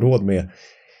ska ha råd med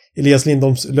Elias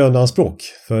Lindholms löneanspråk.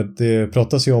 För det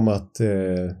pratas ju om att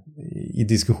i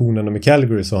diskussionerna med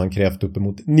Calgary så har han krävt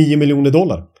uppemot $9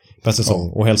 miljoner per säsong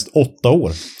och helst 8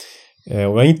 år.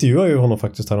 Och jag intervjuade ju honom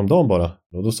faktiskt häromdagen bara.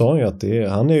 Och då sa han ju att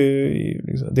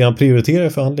det han prioriterar i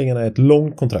förhandlingarna är ett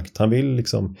långt kontrakt. Han vill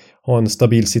liksom ha en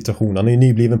stabil situation. Han är ju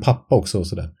nybliven pappa också och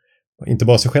sådär. Inte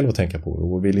bara sig själv att tänka på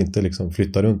och vill inte liksom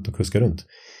flytta runt och kuska runt.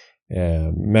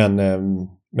 Men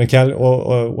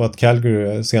att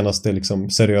Calgary senaste liksom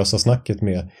seriösa snacket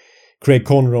med Craig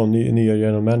Conroe, nya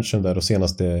general manager där, och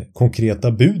senaste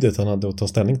konkreta budet han hade att ta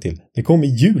ställning till. Det kom i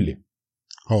juli.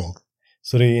 Ja.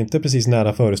 Så det är inte precis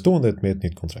nära förestående med ett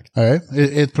nytt kontrakt. Nej,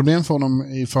 ett problem för honom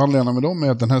i förhandlingarna med dem är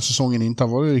att den här säsongen inte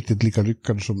har varit riktigt lika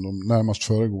lyckad som de närmast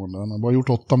föregående. Han har bara gjort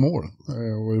 8 mål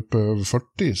och var uppe över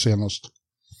 40 senast.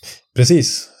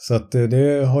 Precis, så att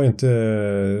det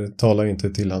har talar inte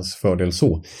till hans fördel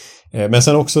så. Men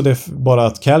sen också det bara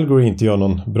att Calgary inte gör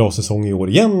någon bra säsong i år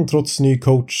igen trots ny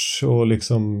coach och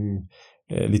liksom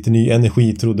lite ny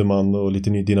energi trodde man och lite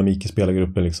ny dynamik i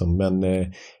spelargruppen liksom. Men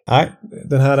nej,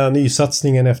 den här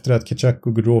nysatsningen efter att Tkachuk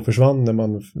och Gaudreau försvann när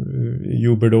man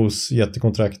Huberdeaus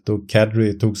jättekontrakt och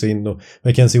Kadri tog sig in och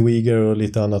Mackenzie Weegar och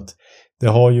lite annat. Det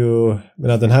har ju,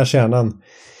 den här kärnan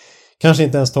kanske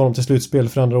inte ens tar dem till slutspel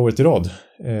för andra året i rad.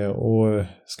 Och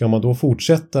ska man då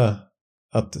fortsätta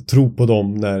att tro på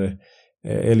dem när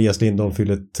Elias Lindholm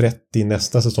fyller 30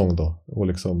 nästa säsong då och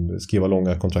liksom skriva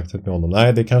långa kontraktet med honom.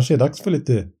 Nej, det kanske är dags för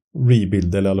lite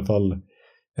rebuild eller i alla fall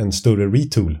en större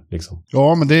retool liksom.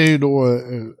 Ja, men det är ju då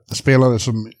spelare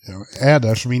som är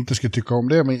där som inte ska tycka om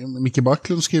det. Micke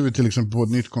Backlund skrev till exempel på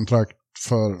ett nytt kontrakt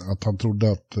för att han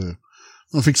trodde att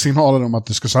de fick signaler om att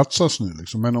det ska satsas nu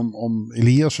liksom. Men om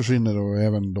Elias försvinner och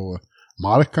även då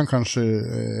Markan kanske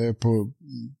är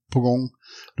på gång,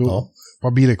 då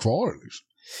vad blir det kvar liksom?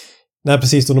 Nej,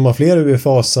 precis. Och de har fler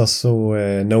UFAs, alltså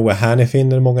Noah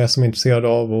Hannifin är det många som är intresserade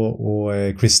av och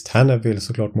Chris Tanev vill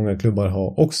såklart många klubbar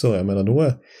ha också. Jag menar,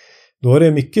 då är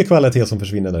det mycket kvalitet som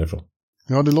försvinner därifrån.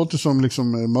 Ja, det låter som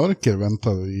liksom mörker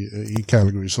väntar i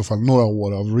Calgary i så fall, några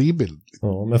år av rebuild.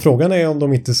 Ja, men frågan är om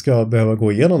de inte ska behöva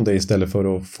gå igenom det istället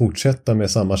för att fortsätta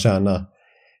med samma kärna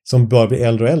som bara blir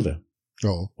äldre och äldre.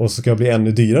 Ja. Och så ska bli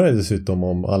ännu dyrare dessutom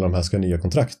om alla de här ska ha nya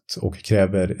kontrakt och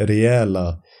kräver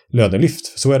rejäla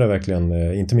lönelyft. Så är det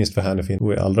verkligen, inte minst för Hannifin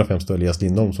och allra främst då Elias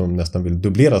Lindholm som nästan vill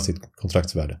dubblera sitt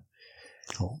kontraktsvärde.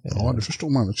 Ja, det förstår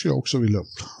man. Det skulle jag också vilja.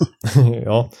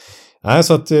 Ja, nej,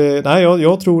 så att, nej,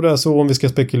 jag tror det. Så om vi ska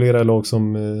spekulera i lag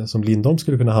som Lindholm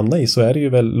skulle kunna hamna i så är det ju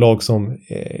väl lag som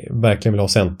verkligen vill ha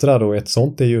centrar och ett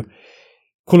sånt är ju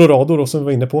Colorado då, som vi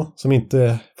var inne på, som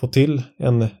inte får till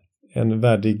en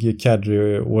värdig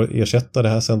Kadri och ersätta det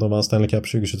här sen de vann Stanley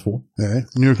Cup 2022. Nej,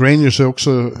 New York Rangers är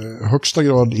också högsta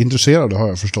grad intresserade, har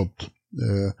jag förstått.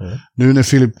 Nu när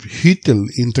Philip Hyttel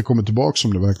inte kommer tillbaka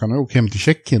som det verkar, han har åkt hem till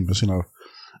Tjeckien med sina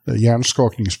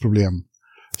hjärnskakningsproblem.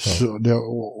 Så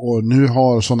och nu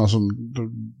har sådana som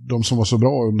de som var så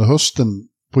bra under hösten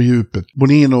på djupet,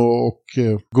 Bonino och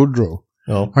Gaudreau,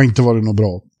 har inte varit något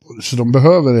bra. Så de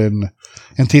behöver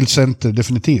en till center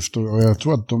definitivt, och jag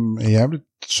tror att de är jävligt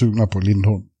sugna på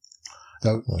Lindholm.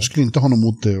 Jag skulle inte ha något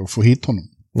emot det och få hit honom.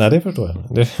 Nej, det förstår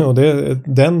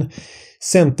jag. Den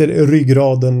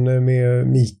centerryggraden med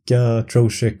Mika,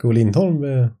 Trocheck och Lindholm,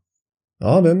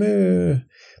 ja, den är,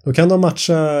 då kan de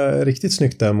matcha riktigt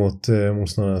snyggt där mot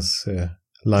motståndarnas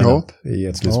line-up i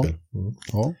ett slutspel.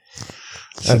 Ja.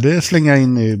 Så det slänger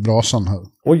in i brasan här.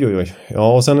 Oj.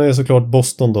 Ja, och sen är det såklart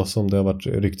Boston då, som det har varit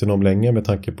rykten om länge med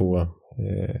tanke på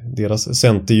deras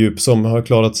centerdjup som har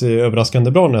klarat sig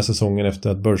överraskande bra den här säsongen efter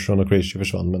att Bergeron och Krejci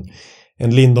försvann. Men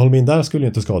en Lindholm in där skulle ju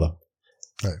inte skada.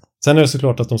 Nej. Sen är det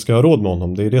såklart att de ska ha råd med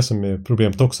honom. Det är det som är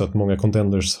problemet också, att många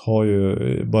contenders har ju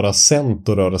bara cent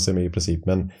att röra sig med i princip.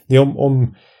 Men det är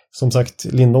om som sagt,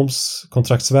 Lindholms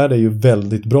kontraktsvärde är ju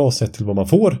väldigt bra sett till vad man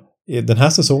får den här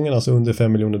säsongen, alltså under $5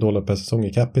 miljoner per säsong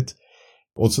i capita.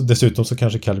 Och så, dessutom så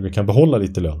kanske Calgary kan behålla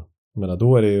lite lön. Men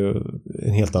då är det ju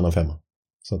en helt annan femma.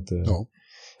 Så att,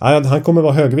 han kommer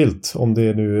vara högvilt om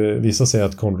det nu visar sig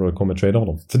att Conroy kommer trada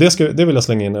honom. För det vill jag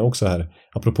slänga in också här.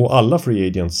 Apropå alla free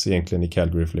agents egentligen i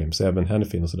Calgary Flames, även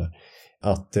Hannifin och sådär.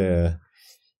 Att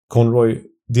Conroy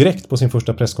direkt på sin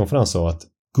första presskonferens sa att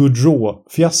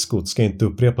Gaudreau-fiaskot ska inte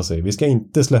upprepa sig. Vi ska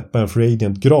inte släppa en free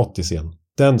agent gratis igen.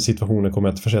 Den situationen kommer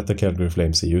jag att försätta Calgary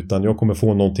Flames i, utan jag kommer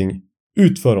få någonting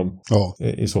ut för dem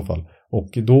i så fall. Och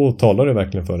då talar det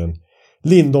verkligen för en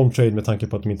Lindholm-trade med tanke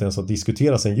på att de inte ens har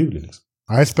diskuterat sedan juli. Liksom.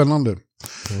 Nej, spännande.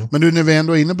 Men nu när vi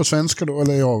ändå är inne på svenskar då,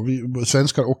 eller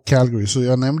svenskar och Calgary, så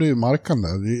jag nämnde ju Markan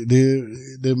där.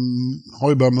 Det har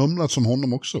ju börjat mumlat som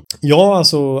honom också. Ja,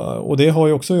 alltså, och det har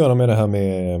ju också att göra med det här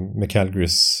med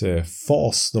Calgarys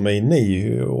fas de är inne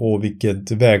i och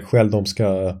vilket vägskäl de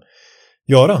ska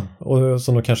göra. Och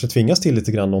som de kanske tvingas till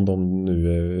lite grann om de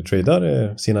nu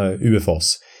tradar sina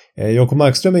UFAs. Jacob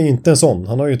Markström är ju inte en sån.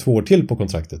 Han har ju 2 år till på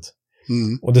kontraktet.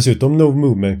 Och dessutom no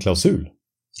movement-klausul.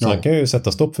 Så han kan ju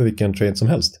sätta stopp för vilken trade som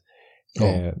helst.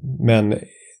 Men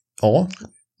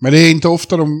det är inte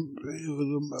ofta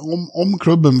om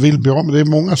klubben vill bli av, men det är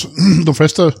många de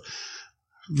flesta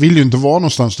vill ju inte vara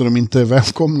någonstans där de inte är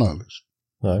välkomna.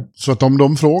 Nej. Så att om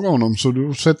de frågar honom så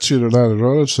då sätts ju det där i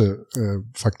rörelse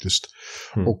faktiskt.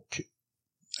 Och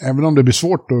även om det blir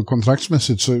svårt då,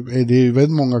 kontraktsmässigt, så är det ju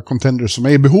väldigt många contenders som är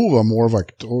i behov av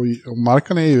målvakt. Och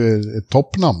Markan är ju ett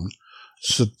toppnamn.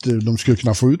 Så att de skulle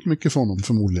kunna få ut mycket från dem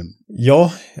förmodligen.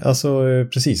 Ja, alltså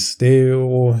precis. Det är ju,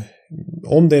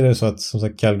 om det är så att som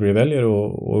sagt Calgary väljer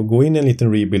att gå in i en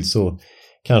liten rebuild, så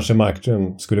kanske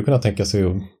Markström skulle kunna tänka sig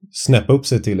att snäppa upp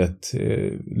sig till ett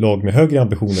lag med högre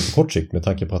ambitioner på kort sikt, med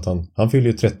tanke på att han fyller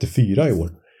ju 34 i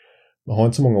år. har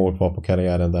inte så många år kvar på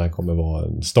karriären där han kommer vara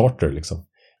en starter liksom.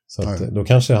 Så att, då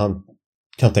kanske han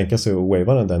kan tänka sig att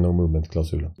waiva den där no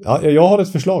movement-klausulen. Ja, jag har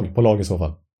ett förslag på lag i så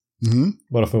fall.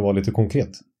 Bara för att vara lite konkret.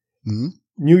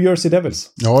 New Jersey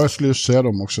Devils. Ja, jag skulle just säga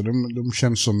dem också. De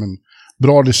känns som en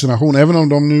bra destination. Även om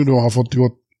de nu då har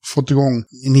fått igång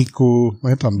Nico,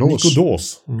 vad heter han? Dås. Nico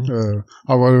Dås.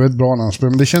 Han var väldigt bra när han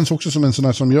spelade. Men det känns också som en sån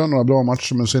här som gör några bra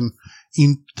matcher men sen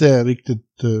inte riktigt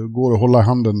går att hålla i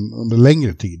handen under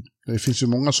längre tid. Det finns ju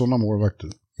många sådana målvakter.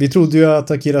 Vi trodde ju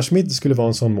att Akira Schmid skulle vara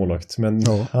en sån målvakt, men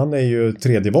han är ju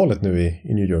tredje valet nu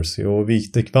i New Jersey. Och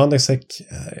Vitek Vandersek,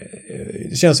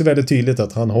 det känns ju väldigt tydligt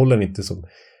att han håller inte som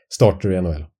starter i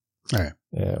NHL. Nej.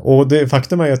 Och det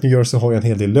faktum är att New Jersey har ju en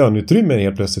hel del löneutrymme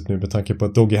helt plötsligt nu med tanke på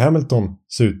att Dougie Hamilton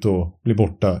ser ut att bli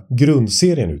borta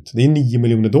grundserien ut. Det är $9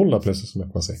 miljoner plötsligt som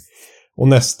öppnar sig. Och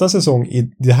nästa säsong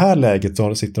i det här läget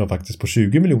så sitter de faktiskt på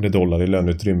 $20 miljoner i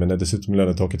löneutrymme när dessutom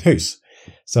lönetaket höjs.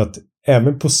 Så att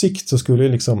även på sikt så skulle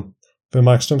liksom, för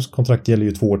Markströms kontrakt gäller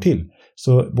ju 2 år till.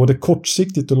 Så både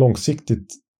kortsiktigt och långsiktigt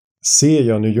ser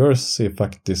jag New Jersey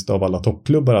faktiskt av alla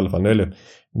toppklubbar i alla fall. Eller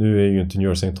nu är ju inte New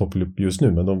Jersey en toppklubb just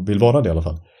nu, men de vill vara det i alla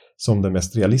fall. Som den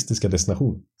mest realistiska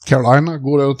destinationen. Carolina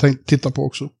går det att titta på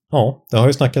också. Ja, det har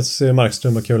ju snackats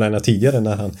Markström och Carolina tidigare.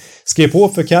 När han skrev på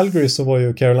för Calgary så var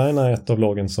ju Carolina ett av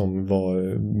lagen som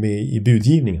var med i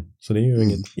budgivningen. Så det är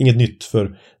ju inget nytt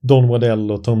för Don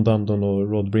Waddell och Tom Dundon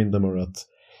och Rod Brindamore att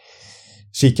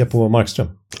kika på Markström.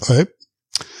 Nej.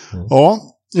 Ja,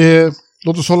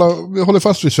 låt oss hålla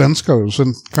fast vid svenskar och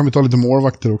sen kan vi ta lite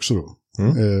målvakter också då.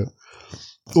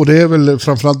 Och det är väl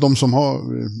framförallt de som har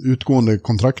utgående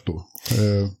kontrakt då.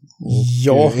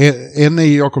 En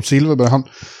är Jacob Silverberg.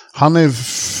 Han är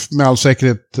med all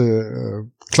säkerhet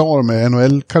klar med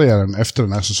NHL-karriären efter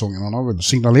den här säsongen. Han har väl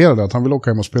signalerat att han vill åka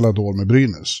hem och spela ett år med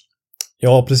Brynäs.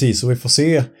 Ja, precis. Och vi får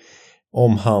se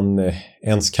om han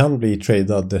ens kan bli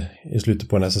tradad i slutet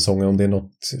på den här säsongen. Om det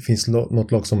finns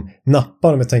något lag som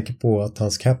nappar med tanke på att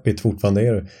hans capita fortfarande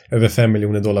är över $5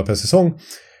 miljoner per säsong.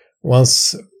 Och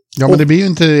hans... Ja, men det blir ju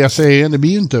inte, det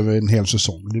blir ju inte över en hel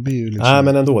säsong. Det blir ju liksom... Nej,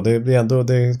 men ändå,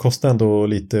 det kostar ändå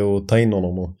lite att ta in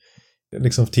honom. Och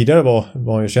liksom, tidigare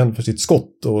var han ju känd för sitt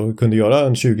skott och kunde göra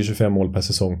en 20-25 mål per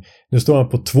säsong. Nu står han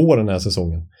på 2 den här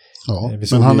säsongen. Ja,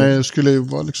 men han skulle ju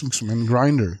vara liksom som en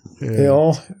grinder.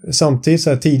 Ja, samtidigt så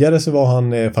här, tidigare så var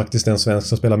han faktiskt den svensk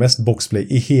som spelar mest boxplay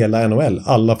i hela NHL.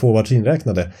 Alla forwards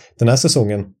inräknade. Den här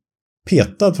säsongen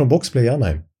petad från boxplay i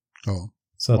Anaheim. Ja.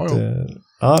 Så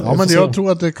att... men jag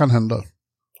tror att det kan hända.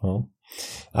 Ja.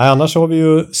 Nej, annars har vi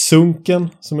ju Sunken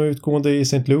som är utgående i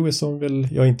St. Louis som väl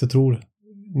jag inte tror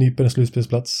nyper en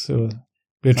slutspelsplats.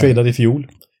 Blev tradad i fjol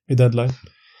i deadline.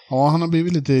 Ja, han har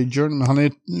blivit lite journeyman.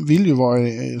 Han vill ju vara...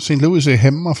 St. Louis är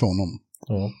hemma för honom.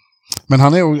 Ja. Men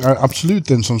han är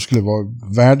absolut en som skulle vara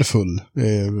värdefull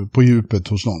på djupet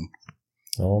hos någon.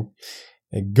 Ja.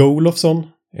 Golofsson.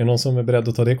 Är det någon som är beredd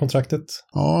att ta det kontraktet?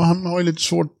 Ja, han har ju lite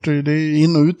svårt. Det är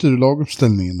in och ut ur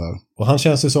laguppställningen där. Och han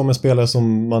känns ju som en spelare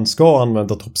som man ska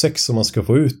använda topp 6 om man ska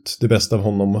få ut det bästa av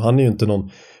honom. Han är ju inte någon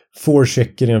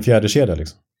forechecker i en fjärde kedja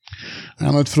liksom.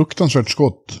 Han har ett fruktansvärt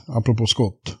skott, apropå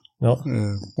skott. Ja.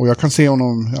 Och jag kan se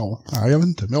honom, jag vet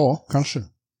inte, kanske.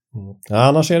 Ja,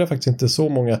 annars är det faktiskt inte så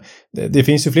många. Det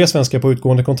finns ju fler svenskar på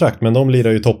utgående kontrakt, men de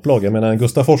lirar ju topplag. Jag menar,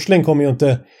 Gustav Forsling kommer ju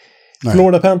inte... Nej.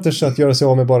 Florida Panthers att göra sig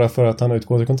av med bara för att han har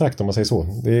utgående kontrakt, om man säger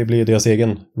så. Det blir deras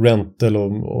egen rental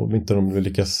om inte de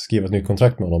lyckas skriva ett nytt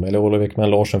kontrakt med honom. Eller Oliver Ekman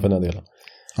Larsen för den här delen.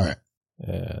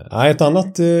 Nej. Ett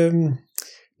annat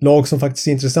lag som faktiskt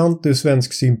är intressant ur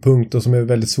svensk synpunkt och som är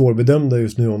väldigt svårbedömda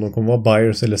just nu om de kommer vara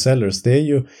buyers eller sellers. Det är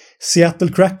ju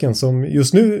Seattle Kraken som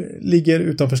just nu ligger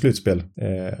utanför slutspel.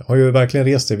 Har ju verkligen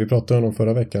rest sig. Vi pratade om dem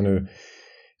förra veckan nu.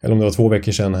 Eller om det var 2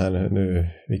 veckor sedan här nu,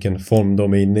 vilken form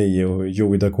de är inne i och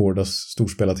Joey Dacordas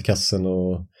storspelat i kassen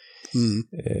och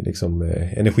liksom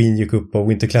energin gick upp av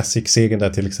Winter Classic-segern där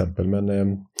till exempel. Men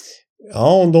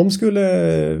om de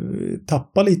skulle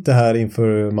tappa lite här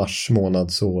inför mars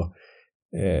månad så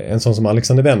en sån som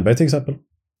Alexander Wennberg till exempel.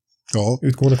 Ja.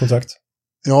 Utgående kontrakt.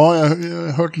 Ja, jag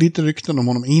har hört lite rykten om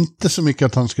honom. Inte så mycket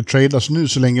att han ska tradas nu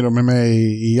så länge de är med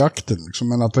i jakten. Liksom,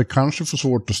 men att det kanske får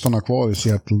svårt att stanna kvar i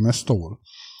Seattle nästa år.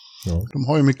 Ja. De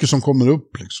har ju mycket som kommer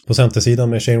upp. Liksom. På centersidan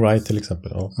med Shane Wright till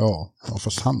exempel. Ja,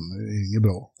 fast han är inget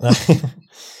bra. Ja.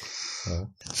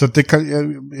 Så att det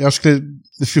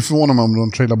skulle förvåna mig om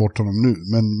de tradar bort honom nu.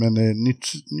 Men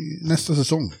nästa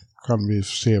säsong kan vi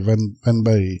se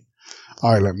Wennberg i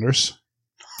Islanders.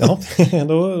 Ja,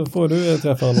 då får du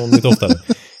träffa honom lite oftare.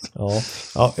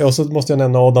 Ja, och så måste jag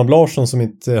nämna Adam Larsson som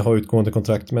inte har utgående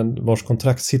kontrakt men vars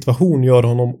kontraktssituation gör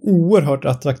honom oerhört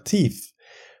attraktiv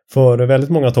för väldigt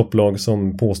många topplag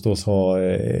som påstås ha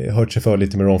hört sig för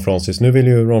lite med Ron Francis. Nu vill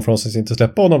ju Ron Francis inte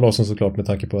släppa Adam Larsson såklart med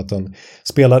tanke på att han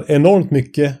spelar enormt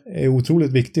mycket, är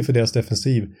otroligt viktig för deras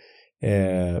defensiv.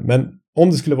 Men om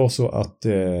det skulle vara så att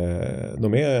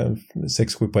de är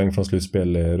 6-7 poäng från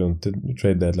slutspel runt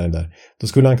trade deadline där, då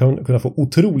skulle han kunna få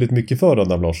otroligt mycket för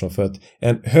Adam Larsson, för att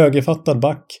en högerfattad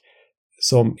back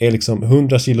som är liksom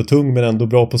 100 kilo tung men ändå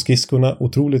bra på skridskorna,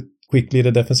 otroligt skicklig i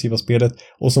det defensiva spelet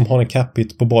och som har en cap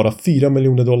hit på bara $4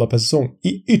 miljoner per säsong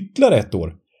i ytterligare ett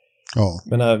år. Ja.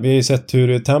 Men vi har ju sett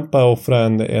hur Tampa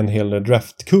offrar en hel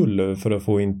draftkull för att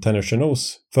få in Tanner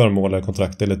Chenows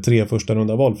förmånarkontrakt, eller 3 första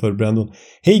runda val för Brandon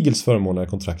Hagels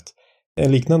förmånarkontrakt.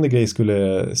 En liknande grej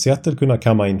skulle Seattle kunna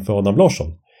kamma in för Adam Larsson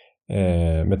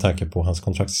med tanke på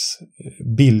hans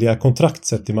billiga kontrakt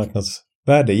sett i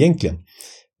marknadsvärde egentligen.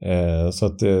 Så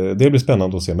att det blir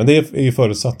spännande att se. Men det är ju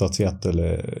förutsatt att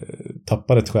Seattle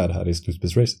tappar ett skär här i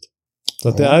slutspelsracet. Så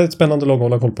att det är ett spännande lag att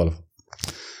hålla koll på i alla fall.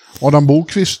 Adam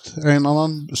Bokvist är en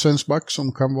annan svensk back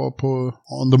som kan vara på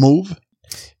on the move.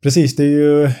 Precis, det är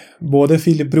ju både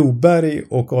Filip Broberg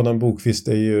och Adam Bokvist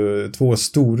är ju 2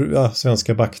 stora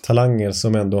svenska backtalanger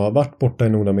som ändå har varit borta i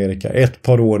Nordamerika ett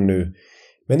par år nu.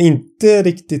 Men inte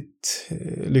riktigt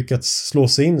lyckats slå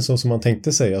sig in så som man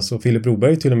tänkte sig. Alltså Filip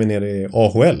Broberg är till och med nere i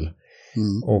AHL.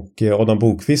 Och Adam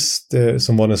Bokvist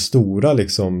som var den stora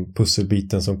liksom,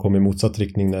 pusselbiten som kom i motsatt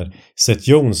riktning när Seth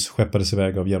Jones skeppades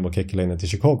iväg av Jarmo Kekäläinen till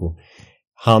Chicago.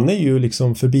 Han är ju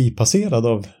liksom förbipasserad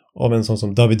av en sån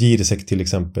som David Jirisek till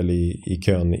exempel i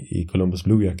kön i Columbus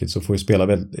Blue Jackets, så får ju spela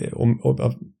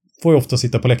får ju ofta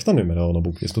sitta på läktaren nu med Adam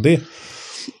Bokvist, och det.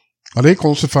 Ja, det är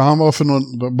konstigt, för han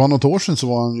var bara något år sedan så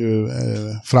var han ju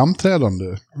framträdande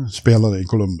spelare i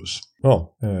Columbus.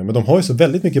 Ja, men de har ju så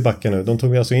väldigt mycket backar nu. De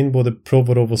tog alltså in både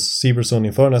Provorov och Severson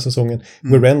inför den här säsongen.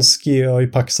 Werenski har ju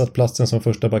paxat platsen som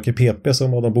första back i PP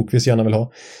som Adam Bokvist gärna vill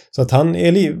ha. Så att han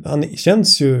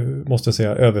känns ju, måste jag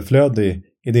säga, överflödig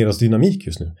i deras dynamik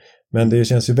just nu. Men det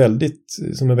känns ju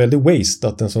som en väldigt waste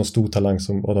att en sån stor talang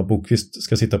som Adam Bokvist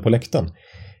ska sitta på läktaren.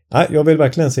 Nej, jag vill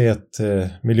verkligen se ett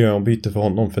miljöombyte för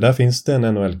honom, för där finns det en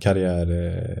NHL-karriär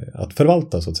att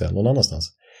förvalta så att säga, någon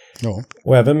annanstans. Ja.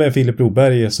 Och även med Filip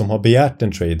Broberg som har begärt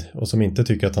en trade och som inte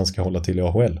tycker att han ska hålla till i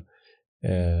AHL.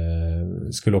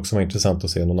 Skulle också vara intressant att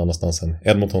se någon annanstans än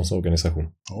Edmontons organisation.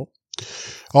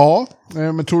 Ja,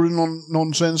 men tror du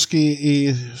någon svensk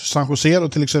i San Jose då,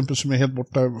 till exempel, som är helt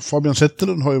borta? Fabian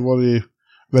Zetterlund har ju varit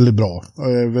väldigt bra.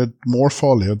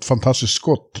 Målfarlig, ett fantastiskt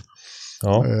skott.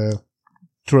 Ja.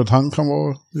 Tror du att han kan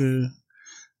vara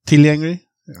tillgänglig?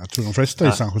 Jag tror de flesta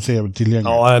i San Jose är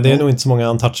tillgängliga. Ja, det är nog inte så många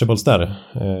untouchables där.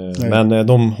 Men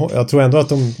jag tror ändå att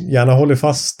de gärna håller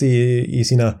fast i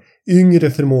sina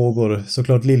yngre förmågor.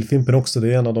 Såklart Lillfimpen också,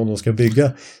 det är en av dem de ska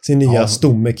bygga sin nya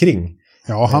stomme kring.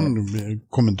 Ja, han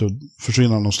kommer inte att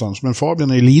försvinna någonstans. Men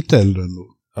Fabian är lite äldre ändå.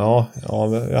 Ja,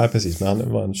 precis. Men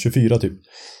han var 24 typ.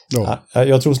 Ja.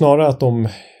 Jag tror snarare att de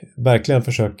verkligen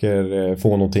försöker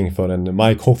få någonting för en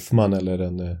Mike Hoffman eller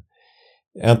en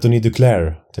Anthony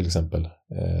Duclair till exempel.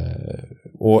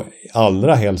 Och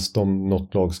allra helst om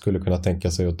något lag skulle kunna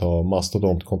tänka sig att ta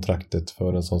mastodontkontraktet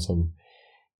för en sån som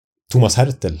Thomas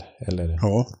Hertel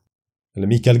eller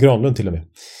Mikael Granlund till och med.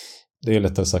 Det är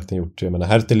lättare sagt än gjort. Jag menar,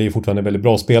 Hertel är ju fortfarande en väldigt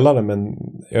bra spelare, men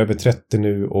över 30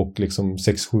 nu och liksom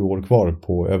 6-7 år kvar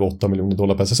på över $8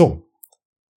 miljoner per säsong.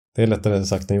 Det är lättare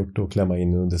sagt än gjort att klämma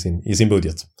in i sin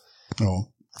budget.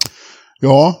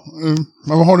 Ja,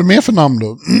 men vad har du med för namn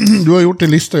då? Du har gjort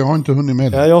en lista, jag har inte hunnit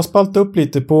med det. Jag har spaltat upp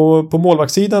lite. På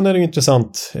målvaktssidan är det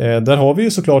intressant. Där har vi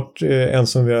ju såklart en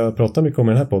som vi har pratat mycket om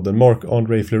i den här podden,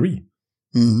 Marc-André Fleurys.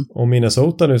 Om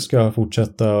Minnesota nu ska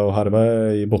fortsätta och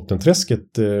harva i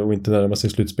bottenträsket och inte närma sig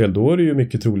slutspel, då är det ju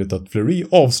mycket troligt att Fleury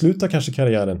avslutar kanske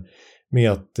karriären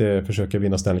med att försöka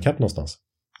vinna Stanley Cup någonstans.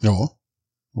 Ja,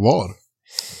 var?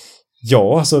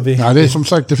 Ja, alltså det är som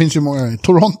sagt, det finns ju många.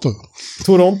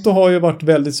 Toronto har ju varit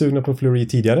väldigt sugna på Fleury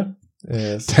tidigare.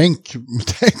 Tänk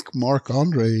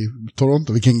Marc-André i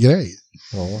Toronto, vilken grej.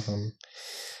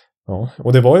 Ja,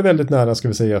 och det var ju väldigt nära, ska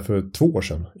vi säga, för 2 år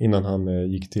sedan innan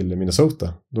han gick till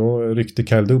Minnesota. Då ryckte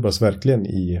Kyle Dubas verkligen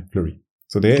i Fleury.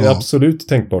 Så det är absolut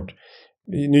tänkbart.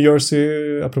 I New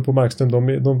Jersey, apropå Markström,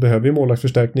 de behöver ju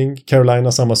målvaktsförstärkning.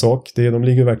 Carolina samma sak. De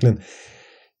ligger verkligen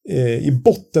i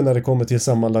botten när det kommer till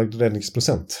sammanlagd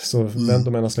räddningsprocent. Så vem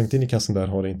de än har slängt in i kassen där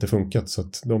har det inte funkat. Så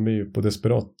att de är ju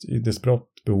i desperat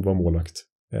behov av målvakt.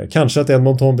 Kanske att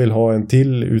Edmonton vill ha en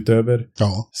till utöver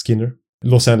Skinner.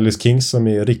 Los Angeles Kings som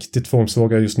är riktigt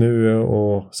formsvaga just nu,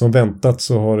 och som väntat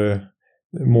så har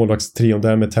målvaktstrion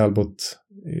där med Talbot,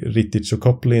 Rittich och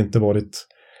Copley inte varit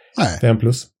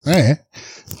 5+. Nej.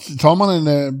 Tar man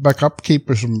en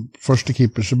backup-keeper som första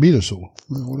keeper så blir det så.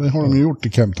 Och det har de gjort i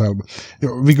Camp Talbot.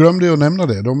 Ja, vi glömde ju att nämna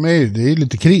det. Det är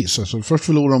lite kris. Alltså, först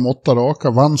förlorade de 8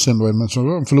 raka, vann sen då, men så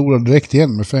de förlorade direkt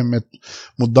igen med 5-1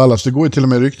 mot Dallas. Det går ju till och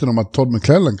med rykten om att Todd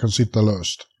McClellan kan sitta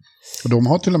löst. Och de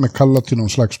har till och med kallat till någon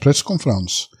slags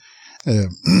presskonferens.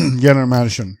 General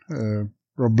Manager,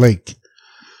 Rob Blake.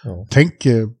 Ja. Tänk,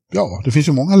 det finns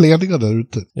ju många lediga där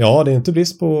ute. Ja, det är inte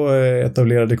brist på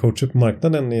etablerade coacher på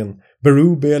marknaden i en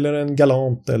Berube eller en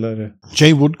Galant eller...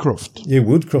 Jay Woodcroft. Jay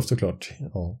Woodcroft såklart,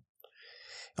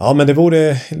 ja, men det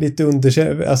vore lite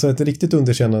ett riktigt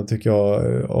underkännande tycker jag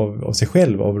av sig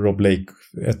själv, av Rob Blake,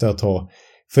 efter att ha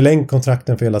förlängt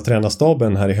kontrakten för hela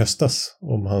tränarstaben här i höstas,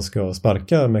 om han ska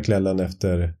sparka McClellan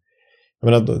efter...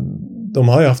 Jag menar, de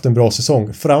har ju haft en bra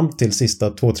säsong fram till sista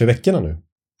 2-3 veckorna nu.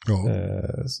 Ja.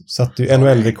 Satte ju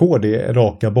NHL-rekord i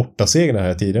raka bortasegrar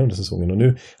här tidigare under säsongen, och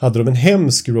nu hade de en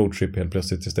hemsk roadtrip helt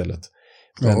plötsligt istället.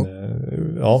 Men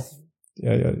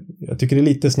jag tycker det är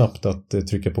lite snabbt att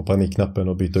trycka på panikknappen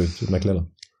och byta ut McClellan.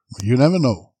 You never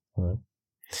know.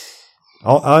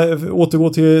 Ja, återgå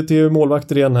till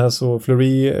målvakter igen här, så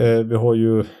Fleury, vi har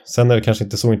ju, sen är det kanske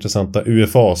inte så intressanta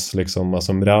UFAs liksom,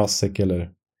 alltså Mrazek eller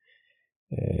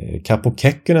Capo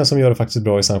Kekäläinen som gör det faktiskt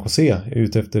bra i San Jose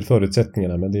ute efter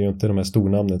förutsättningarna, men det är ju inte de här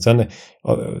stornamnen. Sen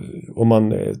om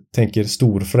man tänker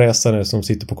storfräsare som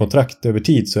sitter på kontrakt över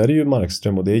tid, så är det ju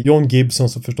Markström, och det är John Gibson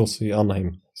som förstås i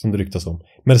Anaheim som det ryktas om.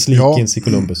 Merzlikins i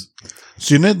Columbus.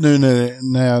 Synnerhet nu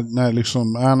när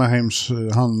liksom Anaheims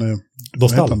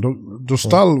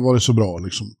Dostal var det så bra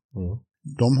liksom.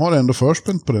 De har ändå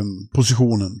förspänt på den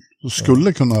positionen. Så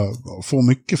skulle kunna få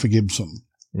mycket för Gibson.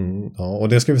 Ja, och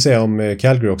det ska vi säga om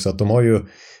Calgary också, att de har ju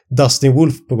Dustin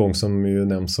Wolf på gång, som ju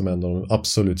nämns som en av de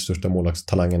absolut största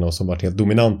målvaktstalangerna och som varit helt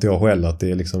dominant i AHL, att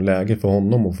det är liksom läge för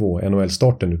honom att få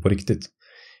NHL-starten nu på riktigt.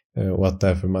 Och att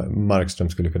därför Markström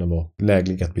skulle kunna vara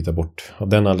läglig att byta bort av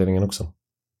den anledningen också.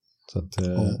 Så att,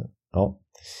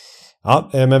 Ja,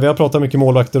 men vi har pratat mycket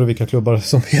målvakter och vilka klubbar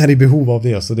som är i behov av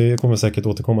det, så det kommer vi säkert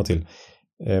återkomma till.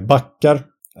 Backar,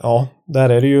 ja, där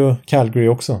är det ju Calgary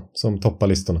också som toppar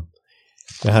listorna.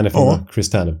 Det här är från Chris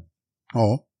Tanev.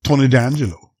 Ja, Tony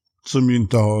DeAngelo, som ju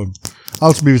inte har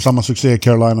alls blivit samma succé i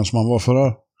Carolina som han var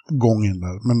förra gången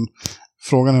där. Men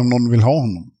frågan är om någon vill ha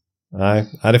honom. Nej,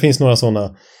 det finns några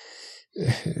sådana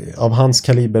av hans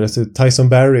kaliber. Tyson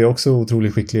Barrie är också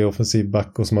otroligt skicklig offensiv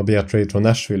back och som har begärt trade från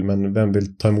Nashville, men vem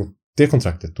vill ta emot det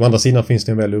kontraktet? Å andra sidan finns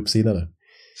det en väldigt uppsida där.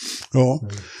 Ja,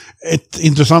 ett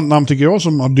intressant namn tycker jag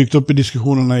som har dykt upp i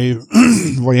diskussionerna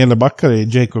vad gäller backar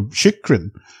är Jacob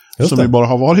Markström. Som ju bara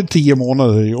har varit 10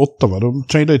 månader i Ottawa. De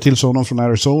tradade till honom från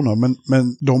Arizona.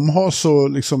 Men de har så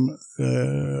liksom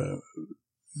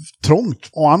trångt.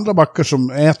 Och andra backar som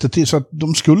äter till så att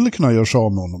de skulle kunna göra sig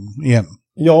av med honom igen.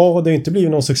 Ja, och det har inte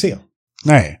blivit någon succé.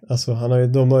 Nej. Alltså,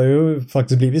 de har ju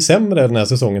faktiskt blivit sämre den här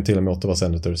säsongen till och med Ottawa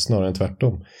Senators, snarare än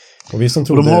tvärtom. Och vi som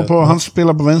trodde... han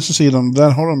spelar på vänstersidan, där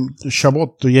har de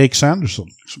Chabot och Jake Sanderson.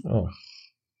 Liksom.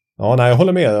 Ja, nej, jag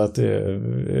håller med. Att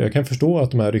jag kan förstå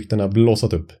att de här ryktena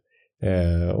blossat upp.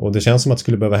 Och det känns som att det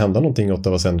skulle behöva hända någonting i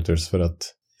Ottawa Senators för att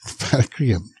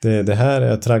verkligen. Det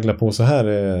här tragglar på så här.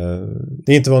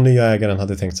 Det är inte vad nya ägaren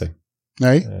hade tänkt sig.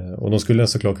 Nej. Och de skulle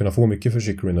såklart kunna få mycket för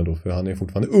Chychrun då, för han är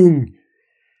fortfarande ung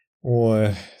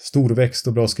och storväxt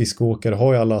och bra skridskoåkare,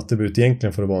 har ju alla attribut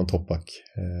egentligen för att vara en toppback.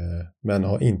 Men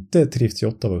har inte trivts i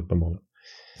Ottawa uppenbarligen.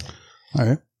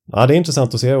 Nej. Ja, det är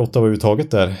intressant att se Ottawa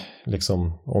överhuvudtaget där,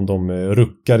 liksom, om de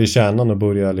ruckar i kärnan och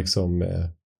börjar liksom,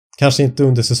 kanske inte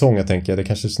under säsongen tänker jag, det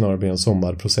kanske snarare blir en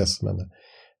sommarprocess, men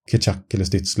Ketchuk eller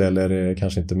Stützle eller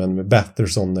kanske inte, men med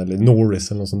Batherson eller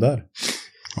Norris eller något sånt där.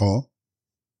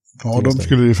 Ja, de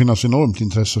skulle det finnas enormt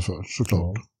intresse för,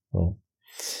 såklart. Ja.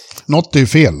 Något är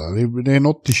fel där. Det är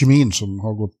något i kemin som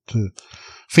har gått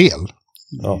fel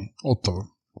i Ottawa.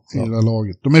 I det här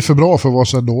laget. De är för bra för att vara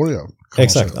så här dåliga.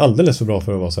 Exakt, alldeles för bra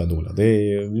för att vara så här dåliga. Det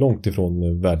är långt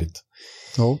ifrån värdigt.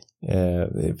 Ja.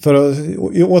 För att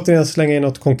återigen slänga in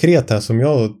något konkret här som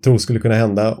jag tror skulle kunna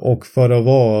hända, och för att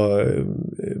vara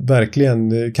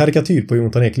verkligen karikatyr på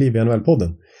Jonathan Ekeliw i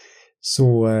NHL-podden,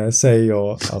 så säger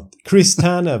jag att Chris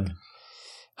Tanev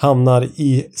hamnar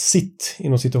i sitt,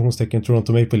 inom situationstecken,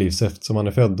 Toronto Maple Leafs, eftersom han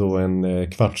är född då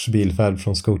en kvarts bilfärd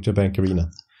från Scotiabank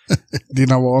Arena.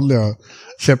 Dina vanliga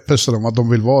käpphästar om att de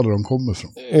vill vara där de kommer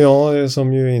från. Ja,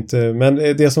 som ju inte... Men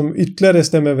det som ytterligare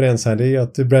stämmer överens här, det är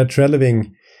att Brad Treliving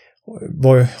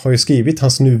har ju skrivit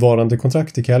hans nuvarande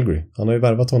kontrakt i Calgary. Han har ju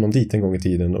värvat honom dit en gång i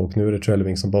tiden, och nu är det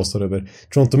Treliving som basar över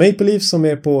Toronto Maple Leafs, som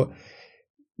är på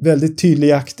väldigt tydlig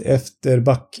jakt efter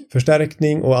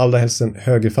backförstärkning och allra helst en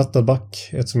högerfattad back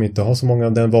eftersom vi inte har så många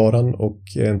av den varan och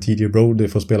en TJ Brody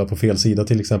får spela på fel sida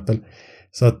till exempel.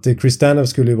 Så att Chris Tanev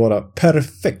skulle ju vara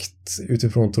perfekt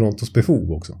utifrån Torontos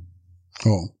behov också.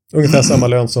 Ja. Ungefär samma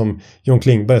lön som John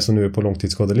Klingberg som nu är på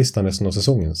långtidsskadelistan resten av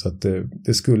säsongen. Så att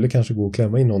det skulle kanske gå att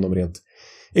klämma in honom rent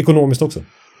ekonomiskt också.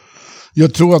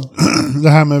 Jag tror att det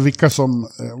här med vilka som,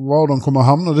 var de kommer att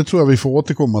hamna, det tror jag vi får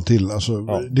återkomma till. Alltså,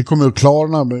 det kommer att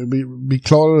klarna, vi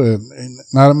klarar det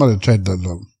närmare trade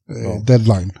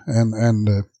deadline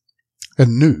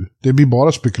än nu. Det blir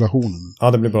bara spekulationer.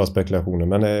 Ja, det blir bara spekulationer.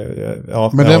 Men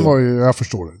den var ju, jag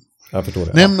förstår det. Jag förstår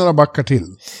det. Nämn några backar till.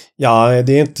 Ja,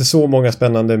 det är inte så många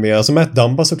spännande med. Alltså Matt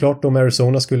Dumba såklart om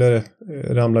Arizona skulle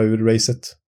ramla ur racet.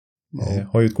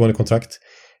 Har utgående kontrakt.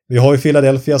 Vi har ju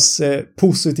Philadelphias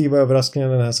positiva överraskningar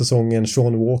den här säsongen.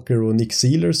 Sean Walker och Nick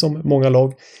Sealer som många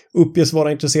lag uppges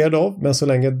vara intresserade av. Men så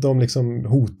länge de liksom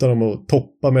hotar om att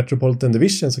toppa Metropolitan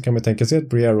Division så kan man tänka sig att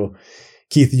Briere och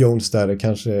Keith Jones där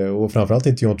kanske, och framförallt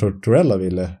inte John Tortorella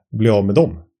ville bli av med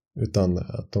dem. Utan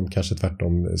att de kanske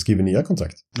tvärtom skriver nya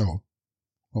kontrakt. Ja.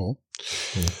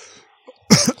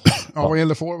 Vad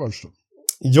gäller forwards då?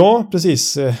 Ja,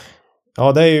 precis.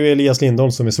 Ja, det är ju Elias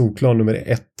Lindholm som är solklar nummer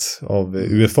 1 av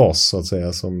UFAs så att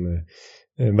säga, som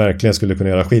verkligen skulle kunna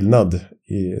göra skillnad.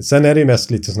 Sen är det ju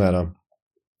mest lite sån här,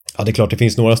 ja det är klart det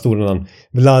finns några stora namn.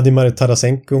 Vladimir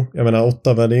Tarasenko, jag menar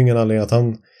Ottawa, det är ju ingen anledning att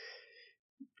han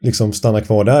liksom stannar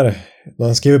kvar där.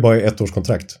 Han skriver bara 1 års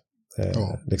kontrakt.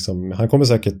 Liksom, han kommer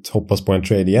säkert hoppas på en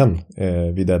trade igen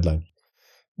vid deadline.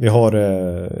 Vi har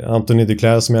Anthony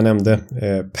Duclair som jag nämnde.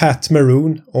 Pat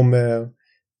Maroon om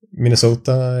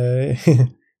Minnesota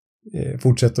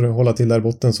fortsätter att hålla till där i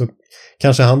botten så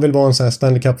kanske han vill vara en sån här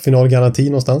Stanley Cup-finalgaranti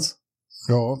någonstans.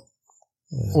 Ja.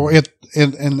 Och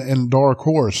en dark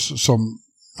horse som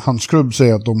hans klubb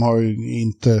säger att de har ju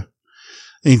inte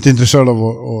intresserade av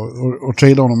att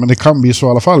trada honom, men det kan bli så i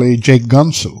alla fall, är Jake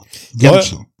Gunsel.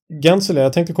 Gunsel,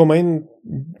 jag tänkte komma in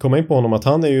på honom att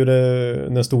han är ju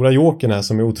den stora jokern här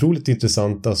som är otroligt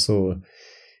intressant alltså,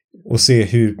 och se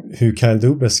hur Kyle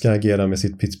Dubas ska agera med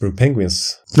sitt Pittsburgh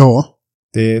Penguins. Ja.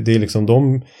 Det är liksom,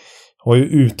 de har ju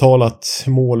uttalat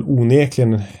mål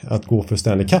onekligen att gå för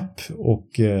Stanley Cup och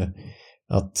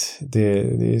att det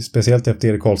är speciellt efter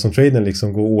Erik Karlsson-traden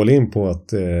liksom gå all in på att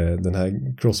den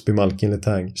här Crosby, Malkin,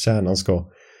 Letang-kärnan ska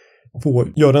få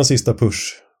göra en sista push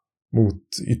mot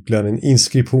ytterligare en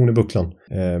inskription i bucklan.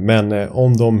 Men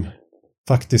om de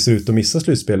faktiskt ser ut att missa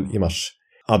slutspel i mars,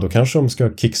 ja då kanske de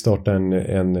ska kickstarta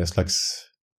en slags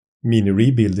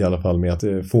mini-rebuild i alla fall med att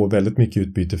få väldigt mycket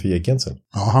utbyte för Jake Guentzel.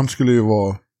 Ja, han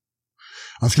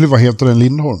skulle vara hetare än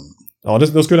Lindholm. Ja,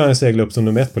 då skulle han segla upp som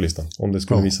nummer 1 på listan om det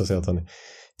skulle visa sig att han är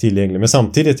tillgänglig. Men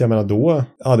samtidigt, jag menar då,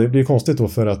 det blir konstigt då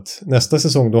för att nästa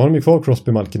säsong, då har de ju kvar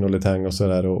Crosby, Malkin och Letang och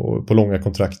sådär och på långa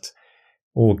kontrakt.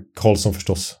 Och Karlsson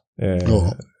förstås.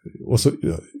 Och så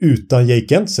utan Jake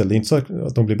Guentzel, det är inte så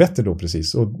att de blir bättre då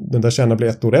precis. Och den där kärnan blir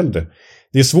 1 år äldre.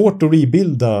 Det är svårt att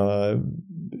rebuilda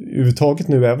överhuvudtaget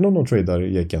nu, även om de tradar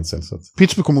Jake Guentzel. Så att...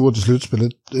 Pittsburgh kommer gå till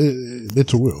slutspelet, det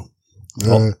tror jag.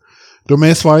 Ja. De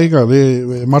är svajiga,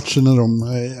 matchen när de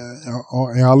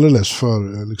är alldeles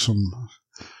för liksom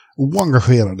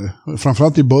oengagerade.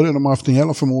 Framförallt i början, de har haft en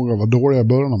jävla förmåga att vara dåliga i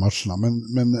början av matcherna.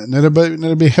 Men när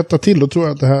det blir hettat till, då tror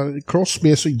jag att det här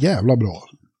Crosby är så jävla bra.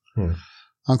 Mm.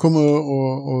 Han kommer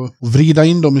att vrida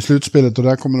in dem i slutspelet och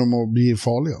där kommer de att bli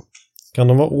farliga. Kan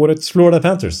de vara årets Florida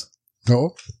Panthers?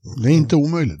 Ja, det är inte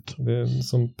omöjligt. Det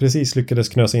som precis lyckades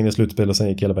knösa in i slutspel och sen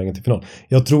gick hela vägen till final.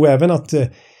 Jag tror även att,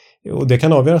 och det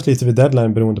kan avgöras lite vid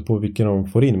deadline beroende på vilka de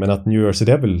får in, men att New Jersey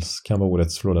Devils kan vara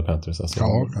årets Florida Panthers. Alltså,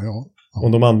 ja.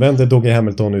 Om de använder Dougie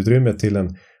Hamilton-utrymmet till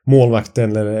en målvakt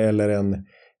eller en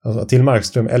alltså, till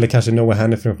Markström eller kanske Noah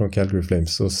Hannifin från Calgary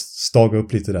Flames och staga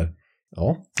upp lite där.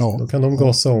 Ja, då kan de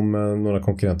gasa om några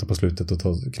konkurrenter på slutet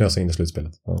och knösa in i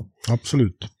slutspelet. Ja.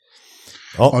 Absolut.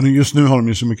 Ja, just nu har de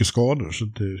ju så mycket skador så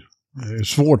det är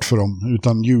svårt för dem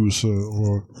utan ljus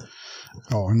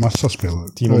och en massa spelare.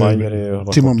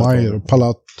 Timo Meier och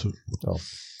Palat.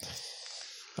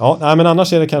 Ja, nej, men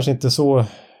annars är det kanske inte så.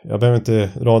 Jag behöver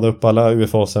inte rada upp alla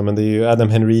UFAs, men det är ju Adam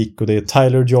Henrique och det är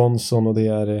Tyler Johnson och det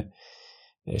är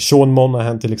Sean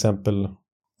Monahan till exempel.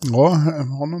 Ja,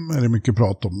 honom är det mycket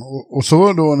prat om. Och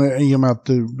så då, i och med att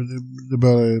det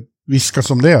börjar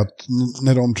viskas om det, att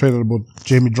när de tradade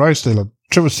bort Jamie Drysdale, att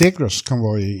Trevor Segras kan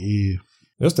vara i...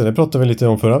 Just det pratade vi lite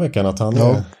om förra veckan,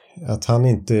 att han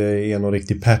inte är någon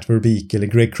riktig Pat Verbeek eller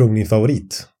Greg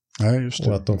Cronin-favorit. Nej, just det.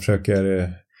 Och att de försöker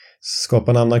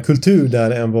skapa en annan kultur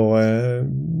där än vad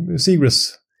Segras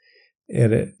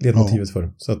är ledmotivet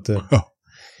för. Så att,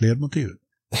 ledmotivet.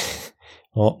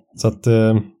 Ja, så att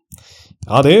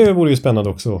ja, det vore ju spännande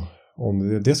också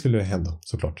om det skulle hända,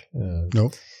 såklart.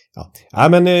 Ja. Ja,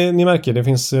 men ni märker, det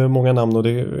finns många namn och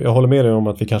jag håller med er om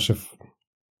att vi kanske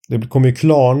det kommer ju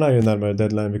klarna ju närmare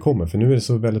deadline vi kommer, för nu är det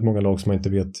så väldigt många lag som man inte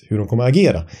vet hur de kommer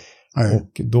agera. Nej.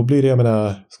 Och då blir det, jag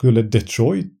menar, skulle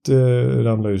Detroit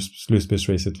ramla ur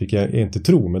slutspelsracet, vilket jag inte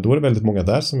tror, men då är det väldigt många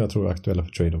där som jag tror är aktuella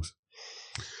för trade också.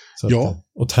 Så ja. Att,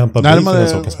 och Tampa Bay för den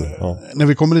sakens skull. Ja. När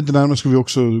vi kommer lite närmare ska vi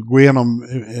också gå igenom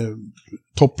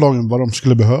topplagen, vad de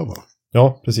skulle behöva.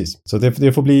 Ja, precis. Så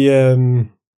det får bli...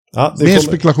 mer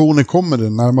spekulationer kommer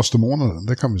den närmaste månaden,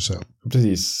 det kan vi säga.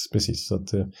 Precis. Så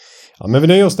att, ja, men vi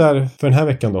nöjer oss där för den här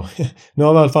veckan då. Nu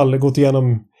har vi i alla fall gått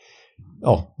igenom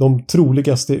de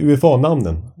troligaste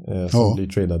UFA-namnen som blir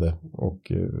tradade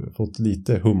och fått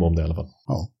lite hum om det i alla fall.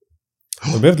 Ja.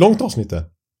 Det blev ett långt avsnitt där.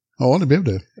 Ja, det blev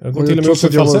det. Jag går till och med upp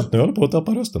för falsett nu, jag håller på att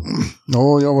tappa rösten.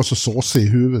 Ja, jag var så såsig i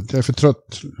huvudet. Jag är för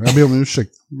trött. Jag ber om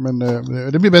ursäkt. Men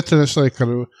det blir bättre nästa vecka.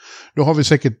 Då har vi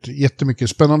säkert jättemycket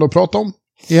spännande att prata om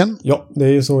igen. Ja, det är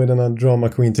ju så i den här drama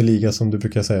queen till liga som du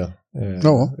brukar säga.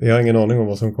 Ja. Jag har ingen aning om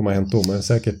vad som kommer att hända då, men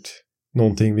säkert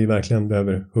någonting vi verkligen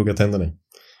behöver hugga tänderna i.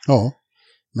 Ja.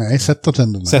 Nej, sätta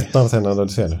tänderna. Sätta tänderna, du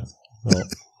ser det.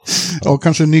 Ja,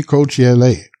 kanske en ny coach i LA.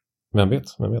 Vem vet.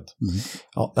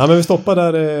 Ja, men vi stoppar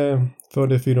där för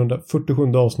det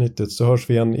 447 avsnittet, så hörs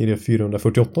vi igen i det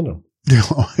 448.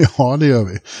 Ja, det gör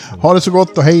vi. Ha det så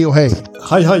gott och hej och hej.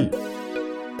 Hej.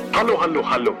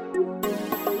 Hallå.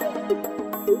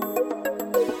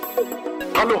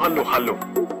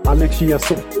 Alex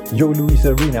Chiazot, Joe Luis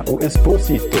Arena och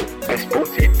Esposito.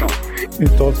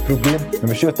 Uttalsproblem, men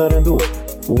vi tjötar ändå.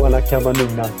 Och alla kan vara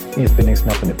lugna,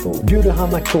 inspelningsknappen är på. Bjuder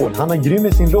Hanna Kohl, han är grym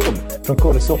i sin roll. Från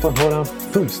Kållesoffan har han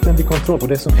fullständig kontroll på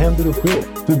det som händer och sker.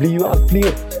 Det blir ju allt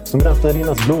fler som rattar in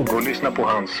hans blogg. Och lyssna på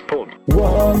hans podd. 1,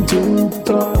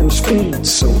 2, 3, speed,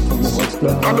 so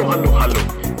Hallå.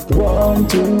 1,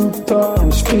 2,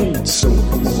 3, speed, so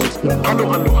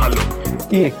Hallå.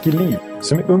 Ekeliw,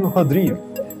 som är ung och har driv.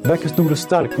 Verkar stor och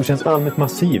stark och känns allmänt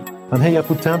massiv. Han hejar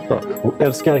på Tampa och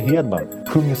älskar Hedman.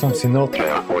 Sjunger som Sinatra.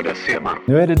 Och det ser man.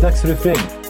 Nu är det dags för refräng.